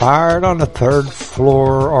 Shots fired on the 3rd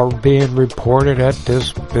floor are being reported at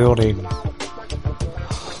this building.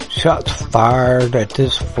 Shots fired at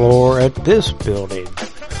this floor at this building.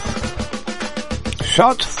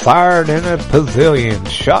 Shots fired in a pavilion.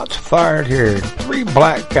 Shots fired here. 3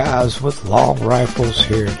 black guys with long rifles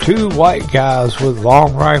here. 2 white guys with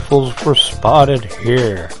long rifles were spotted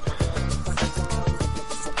here.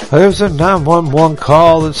 There's a 911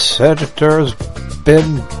 call that said that there's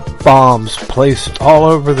been bombs placed all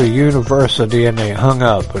over the university and they hung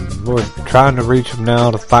up, and we're trying to reach them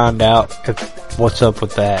now to find out what's up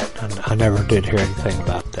with that. And I never did hear anything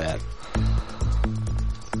about that.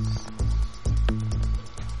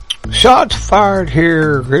 Shots fired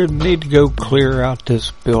here. We need to go clear out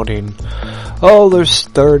this building. Oh, there's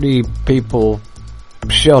 30 people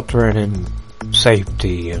sheltering in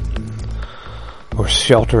safety or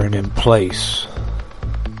sheltering in place.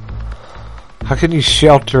 How can you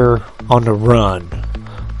shelter on the run?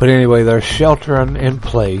 But anyway, they're sheltering in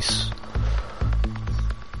place.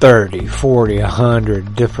 30, 40,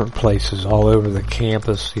 100 different places all over the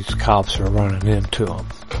campus. These cops are running into them.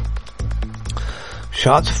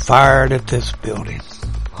 Shots fired at this building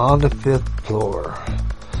on the 5th floor.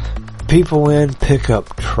 People in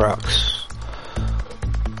pickup trucks.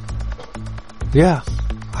 Yeah,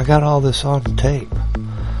 I got all this on tape.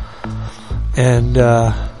 And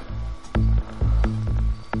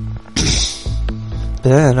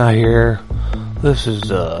then I hear this is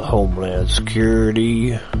Homeland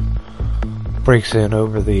Security breaks in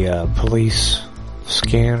over the police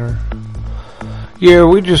scanner. Yeah,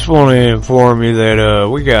 we just want to inform you that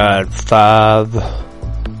we got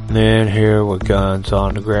 5 men here with guns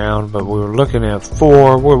on the ground, but we were looking at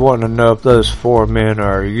 4. We're wanting to know if those 4 men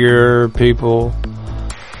are your people.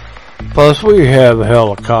 Plus, we have a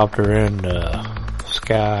helicopter in the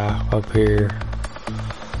sky up here.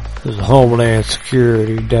 There's a Homeland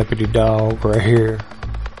Security Deputy Dog right here.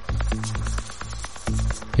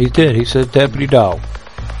 He did. He said Deputy Dog.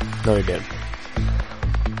 No, he didn't.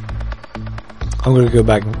 I'm going to go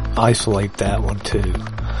back and isolate that one too.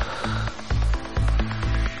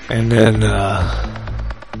 And then,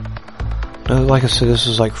 like I said, this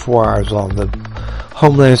is like 4 hours long. The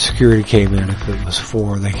Homeland Security came in. If it was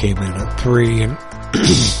 4, they came in at 3, and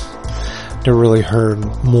never really heard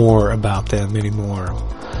more about them anymore.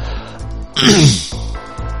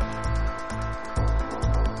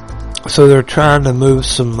 So they're trying to move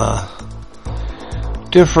some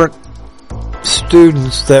different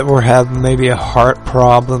students that were having maybe a heart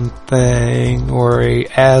problem thing or a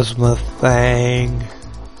asthma thing.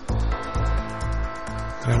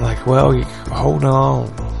 They're like, well, hold on.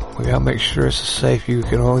 We gotta make sure it's safe. You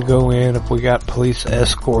can only go in if we got police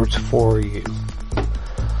escorts for you.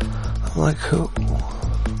 I'm like, cool.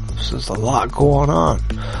 This is a lot going on.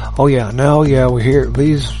 Oh yeah, we hear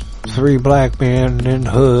these 3 black men in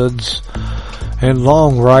hoods and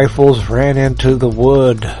long rifles ran into the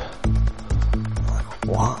wood.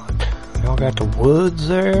 What? Y'all got the woods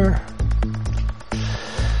there?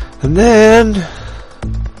 And then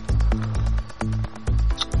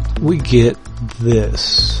we get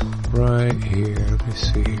this right here. Let me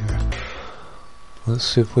see here. Let's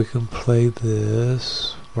see if we can play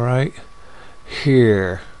this right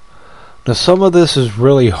here. Now some of this is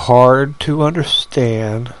really hard to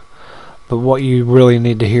understand, but what you really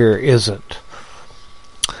need to hear isn't.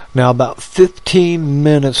 Now about 15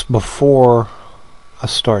 minutes before I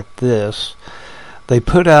start this, they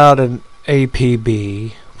put out an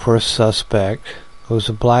APB for a suspect. It was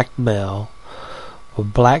a black male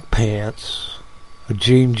with black pants, a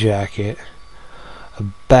jean jacket, a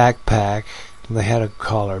backpack. They had a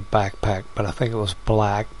collar backpack, but I think it was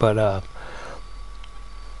black,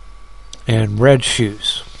 and red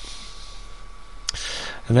shoes.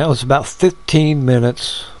 And that was about 15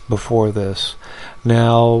 minutes before this.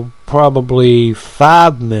 Now, probably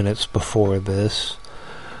 5 minutes before this,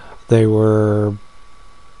 they were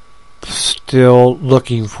still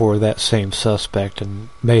looking for that same suspect and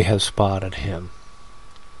may have spotted him.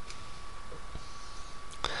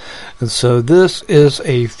 And so this is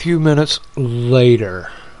a few minutes later,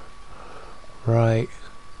 right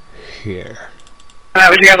here.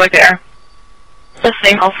 What do you have like there?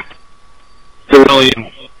 Listening.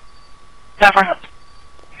 Civilian. Never.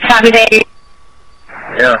 Copy that.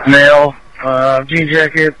 Yeah, male, jean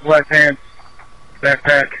jacket, black pants,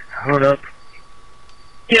 backpack, hood up.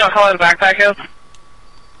 You know what color the backpack is?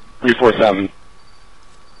 347.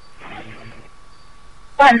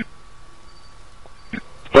 When?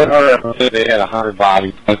 But they had 100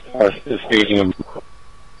 bodies. Staging them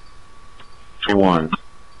for one.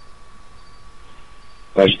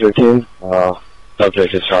 Badge 13,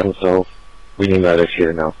 subject has shot himself. We need medics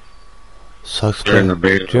here now.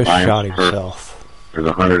 Suspect just shot himself. There's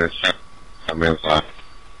 107 minutes left.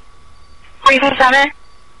 347.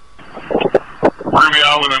 Where are we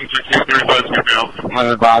out with them? 1635 Smithfield.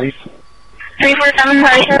 100 bodies. 347,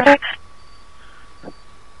 sorry, traffic.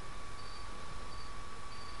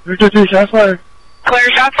 There's 2 shots fired. Clear,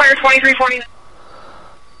 shot fire, 2340.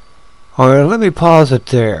 Alright, let me pause it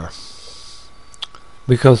there.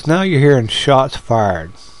 Because now you're hearing shots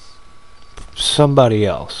fired. Somebody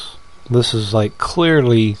else. This is like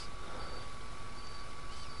clearly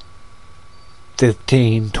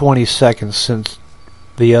 15, 20 seconds since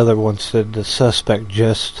the other one said the suspect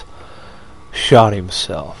just shot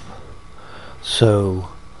himself. So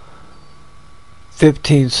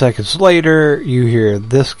 15 seconds later, you hear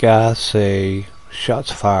this guy say,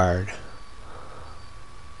 shots fired.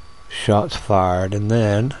 Shots fired, and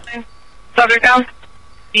then... Subject down.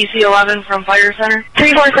 DC 11 from Fire Center.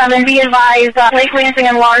 347, be advised, Lake Lansing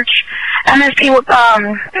and Larch. MSP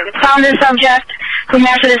found the subject who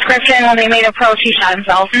matched the description. When they made approach, he shot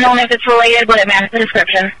himself. Known if it's related, but it matched the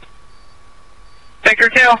description. Victor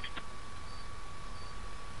 2.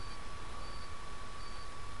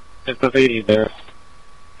 It's the 80 there.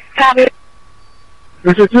 Copy.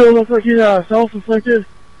 There's 2, looks like he's self-inflicted.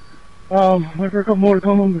 Wait for a couple more to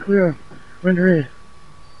come on the clear. Wind read.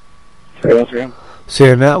 See,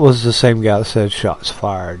 and that was the same guy that said shots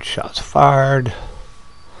fired. Shots fired.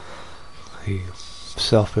 He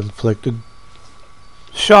self-inflicted.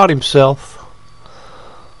 Shot himself.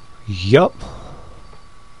 Yup.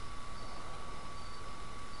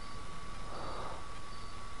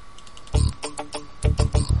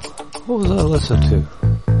 What was I listening to?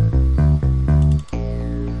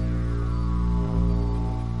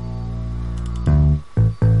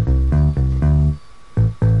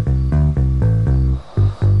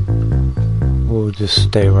 We'll just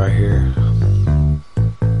stay right here.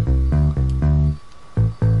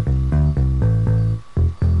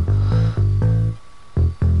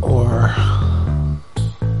 Or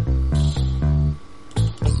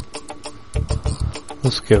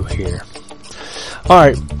let's go here.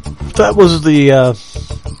 Alright, that was the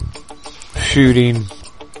shooting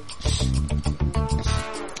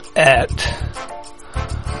at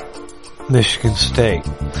Michigan State.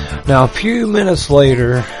 Now a few minutes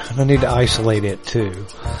later, and I need to isolate it too,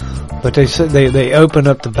 but they said they opened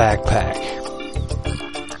up the backpack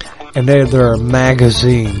and there are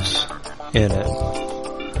magazines in it.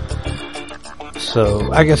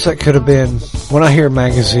 So I guess that could have been, when I hear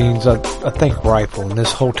magazines, I think rifle, and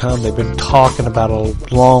this whole time they've been talking about a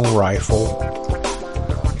long rifle,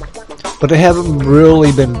 but they haven't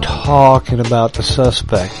really been talking about the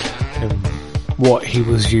suspect and what he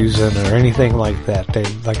was using or anything like that. They,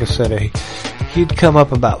 like I said, he'd come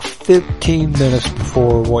up about 15 minutes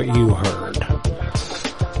before what you heard.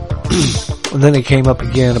 And then he came up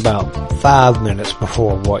again about 5 minutes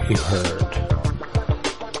before what you heard.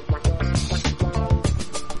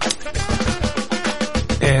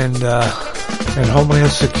 And Homeland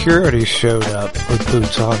Security showed up with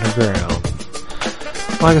boots on the ground.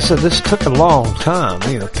 Like I said, this took a long time,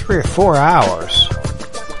 3 or 4 hours.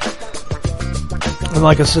 And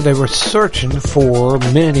like I said, they were searching for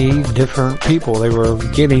many different people. They were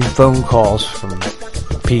getting phone calls from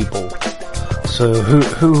people. So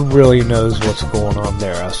who really knows what's going on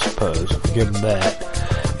there, I suppose, given that.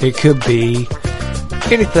 It could be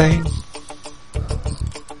anything.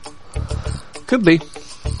 Could be.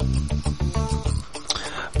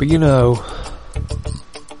 But it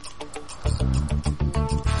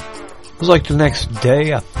was like the next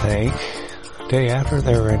day, I think. Day after,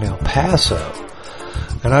 they were in El Paso.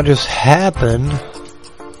 And I just happened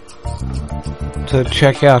to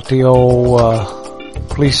check out the old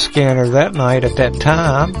police scanner that night at that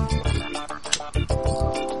time.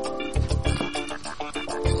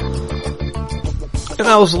 And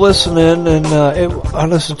I was listening, and I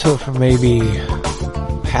listened to it for maybe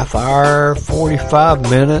half hour, 45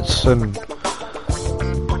 minutes, and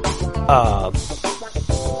I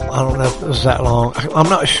don't know if it was that long. I'm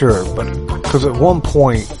not sure, but because at one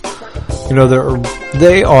point,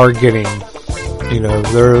 they are getting,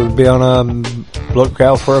 they'll be on a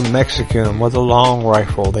lookout for a Mexican with a long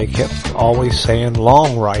rifle. They kept always saying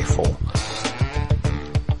long rifle.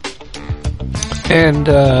 And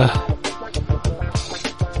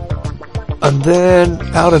then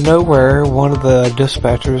out of nowhere, one of the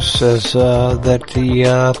dispatchers says that the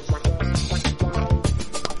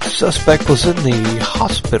suspect was in the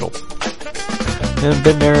hospital and had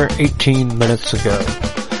been there 18 minutes ago.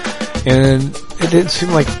 And it didn't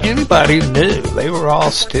seem like anybody knew. They were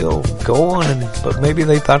all still going, but maybe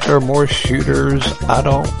they thought there were more shooters. I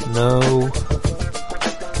don't know.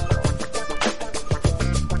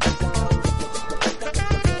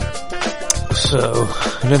 So,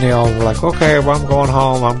 and then they all were like, okay, well, I'm going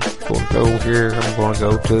home. I'm going to go here. I'm going to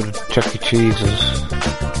go to the Chuck E. Cheese's.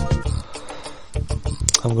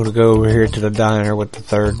 I'm going to go over here to the diner with the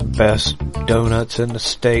third best donuts in the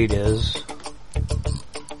state is.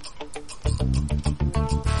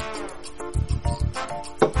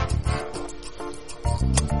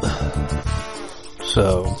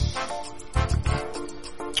 So,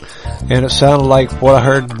 and it sounded like what I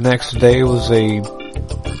heard the next day was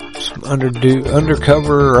some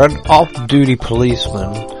undercover or off-duty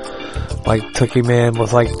policeman, like, took him in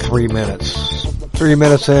with like 3 minutes. 3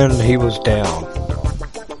 minutes in, he was down.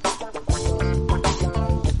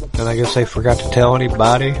 And I guess they forgot to tell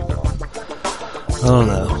anybody. I don't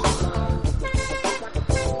know.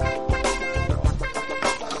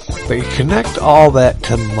 But you connect all that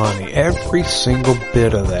to money. Every single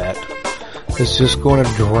bit of that is just going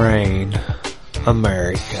to drain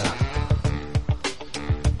America.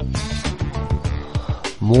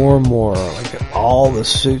 More and more. Like all the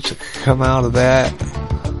suits that come out of that.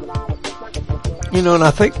 You know, and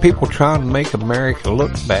I think people trying to make America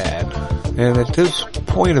look bad. And at this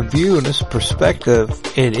point of view and this perspective,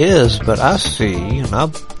 it is, but I see, and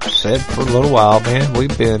I've said for a little while, man,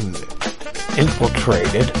 we've been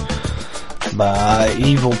infiltrated by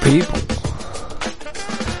evil people.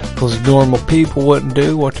 Because normal people wouldn't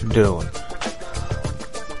do what they're doing.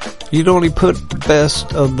 You'd only put the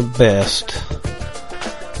best of the best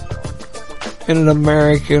in an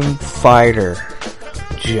American fighter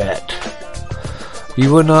jet.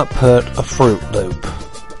 You would not put a Fruit Loop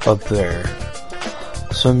up there.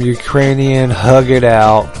 Some Ukrainian hug it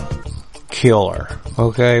out killer.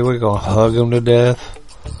 Okay, we're gonna hug him to death.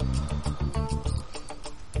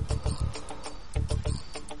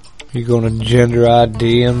 You're gonna gender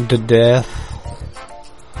ID him to death.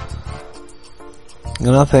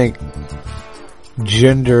 And I think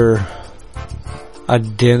gender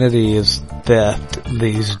identity is theft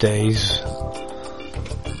these days.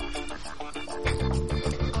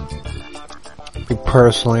 Be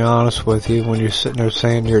personally honest with you, when you're sitting there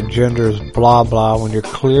saying your gender is blah blah when you're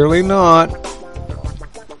clearly not.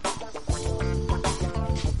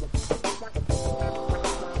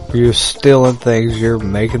 You're stealing things, you're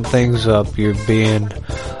making things up, you're being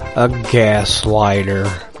a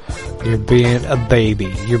gaslighter, you're being a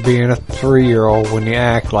baby, you're being a 3-year-old when you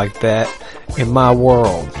act like that in my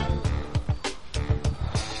world.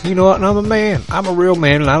 You know what, and I'm a man, I'm a real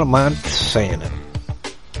man, and I don't mind saying it.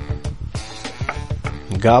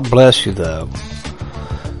 God bless you though.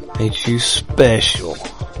 Ain't you special?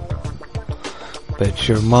 Bet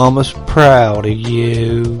your mama's proud of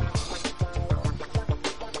you.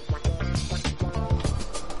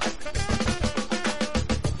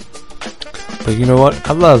 But you know what?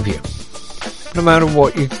 I love you. No matter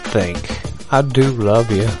what you think. I do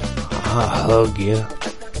love you. I hug you.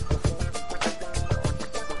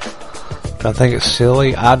 I think it's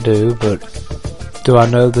silly. I do, but do I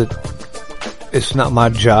know that it's not my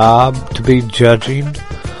job to be judging?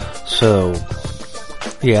 So,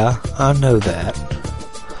 yeah, I know that.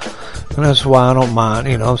 And that's why I don't mind,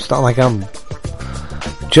 you know, it's not like I'm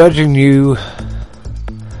judging you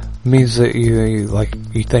means that you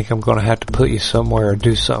think I'm gonna have to put you somewhere or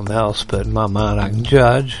do something else, but in my mind I can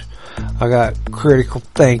judge. I got critical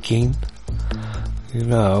thinking, you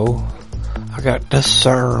know, I got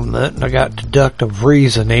discernment, and I got deductive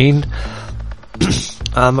reasoning.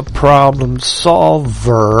 I'm a problem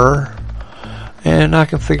solver, and I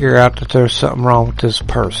can figure out that there's something wrong with this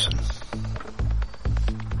person.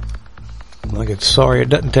 Like, it's sorry, it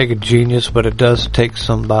doesn't take a genius, but it does take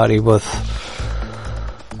somebody with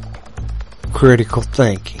critical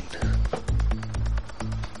thinking.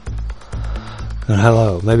 And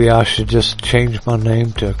hello, maybe I should just change my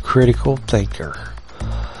name to Critical Thinker.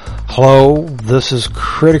 Hello, this is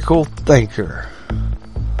Critical Thinker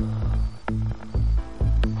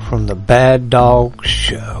from the Bad Dog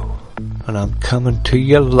Show, and I'm coming to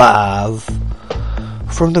you live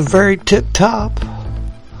from the very tip top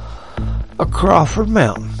of Crawford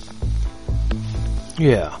Mountain.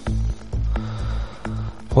 Yeah.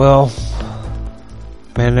 Well,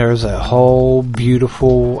 man, there's a whole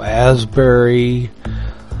beautiful Asbury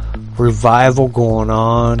revival going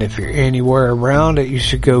on. If you're anywhere around it, you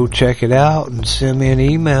should go check it out and send me an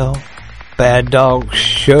email.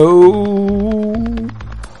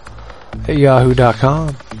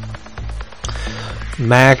 baddogshow@yahoo.com.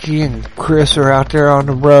 Mackie and Chris are out there on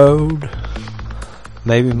the road.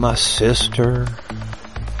 maybe my sister,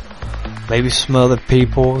 maybe some other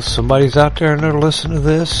people. Somebody's out there and they're listening to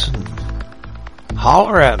this and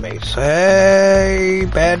holler at me. Say, hey,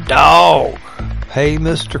 bad dog. Hey,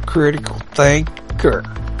 Mr. Critical Thinker.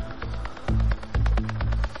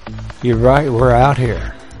 You're right, we're out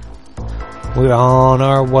here. We're on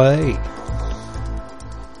our way.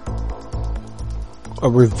 A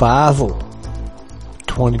revival.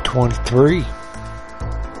 2023.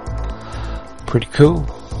 Pretty cool.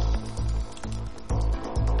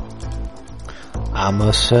 I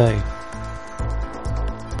must say.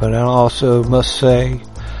 But I also must say,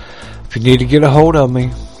 if you need to get a hold of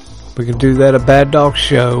me, we can do that at Bad Dog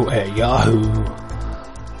Show at yahoo.com.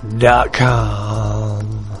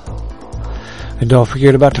 And don't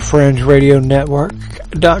forget about the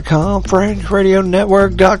FringeRadioNetwork.com,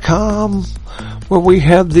 FringeRadioNetwork.com, where we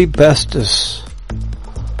have the bestest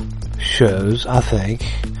shows, I think,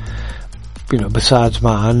 besides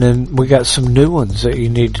mine. And we got some new ones that you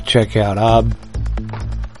need to check out. I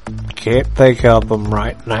can't think of them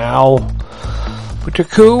right now, but they're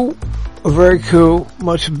cool, very cool,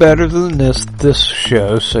 much better than this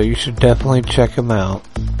show, so you should definitely check them out.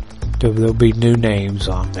 There'll be new names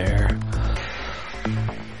on there.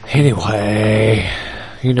 Anyway,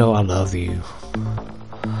 I love you.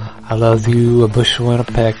 I love you, a bushel and a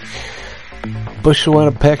peck. A bushel and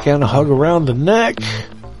a peck and a hug around the neck.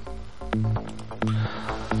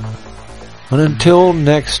 And until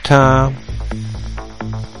next time,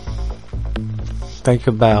 think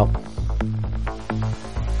about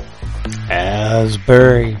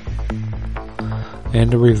Asbury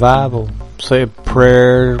and the revival. Say a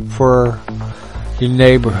prayer for your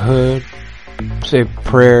neighborhood. Say a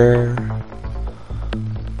prayer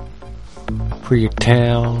for your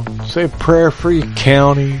town. Say a prayer for your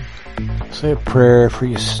county. Say a prayer for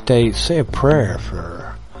your state. Say a prayer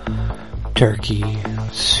for Turkey,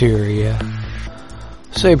 Syria.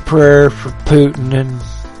 Say a prayer for Putin and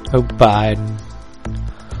Biden.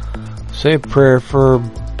 Say a prayer for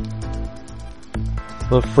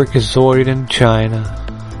the freakazoid in China.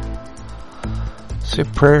 Say a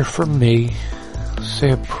prayer for me.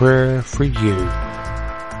 Say a prayer for you.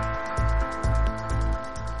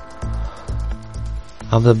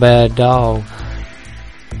 I'm the Bad Dog.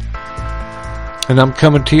 And I'm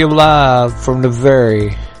coming to you live from the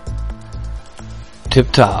very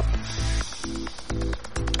tip top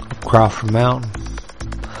of Crawford Mountain.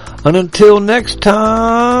 And until next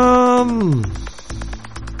time,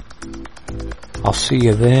 I'll see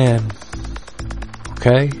you then.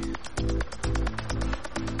 Okay?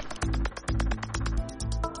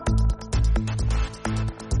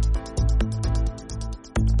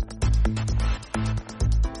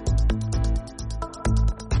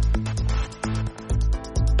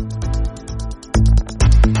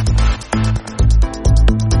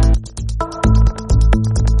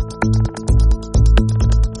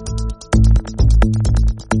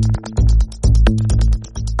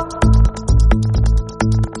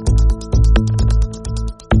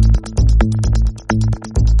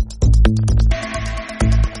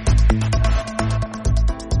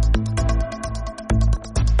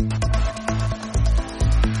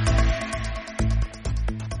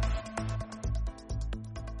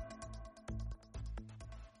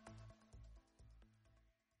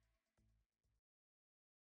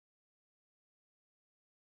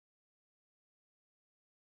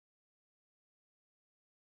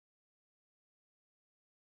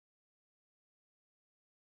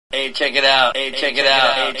 Hey, check it out. Hey, check it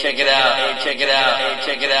out. Hey, check it out. Hey, check it out. Hey,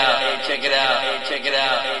 check it out. Hey, check it out. Hey, check it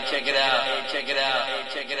out. Hey, check it out. Hey, check it out. Hey,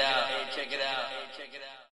 check it out. Hey, check it out. Hey, check it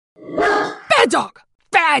out. Bad dog!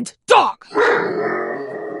 Bad dog!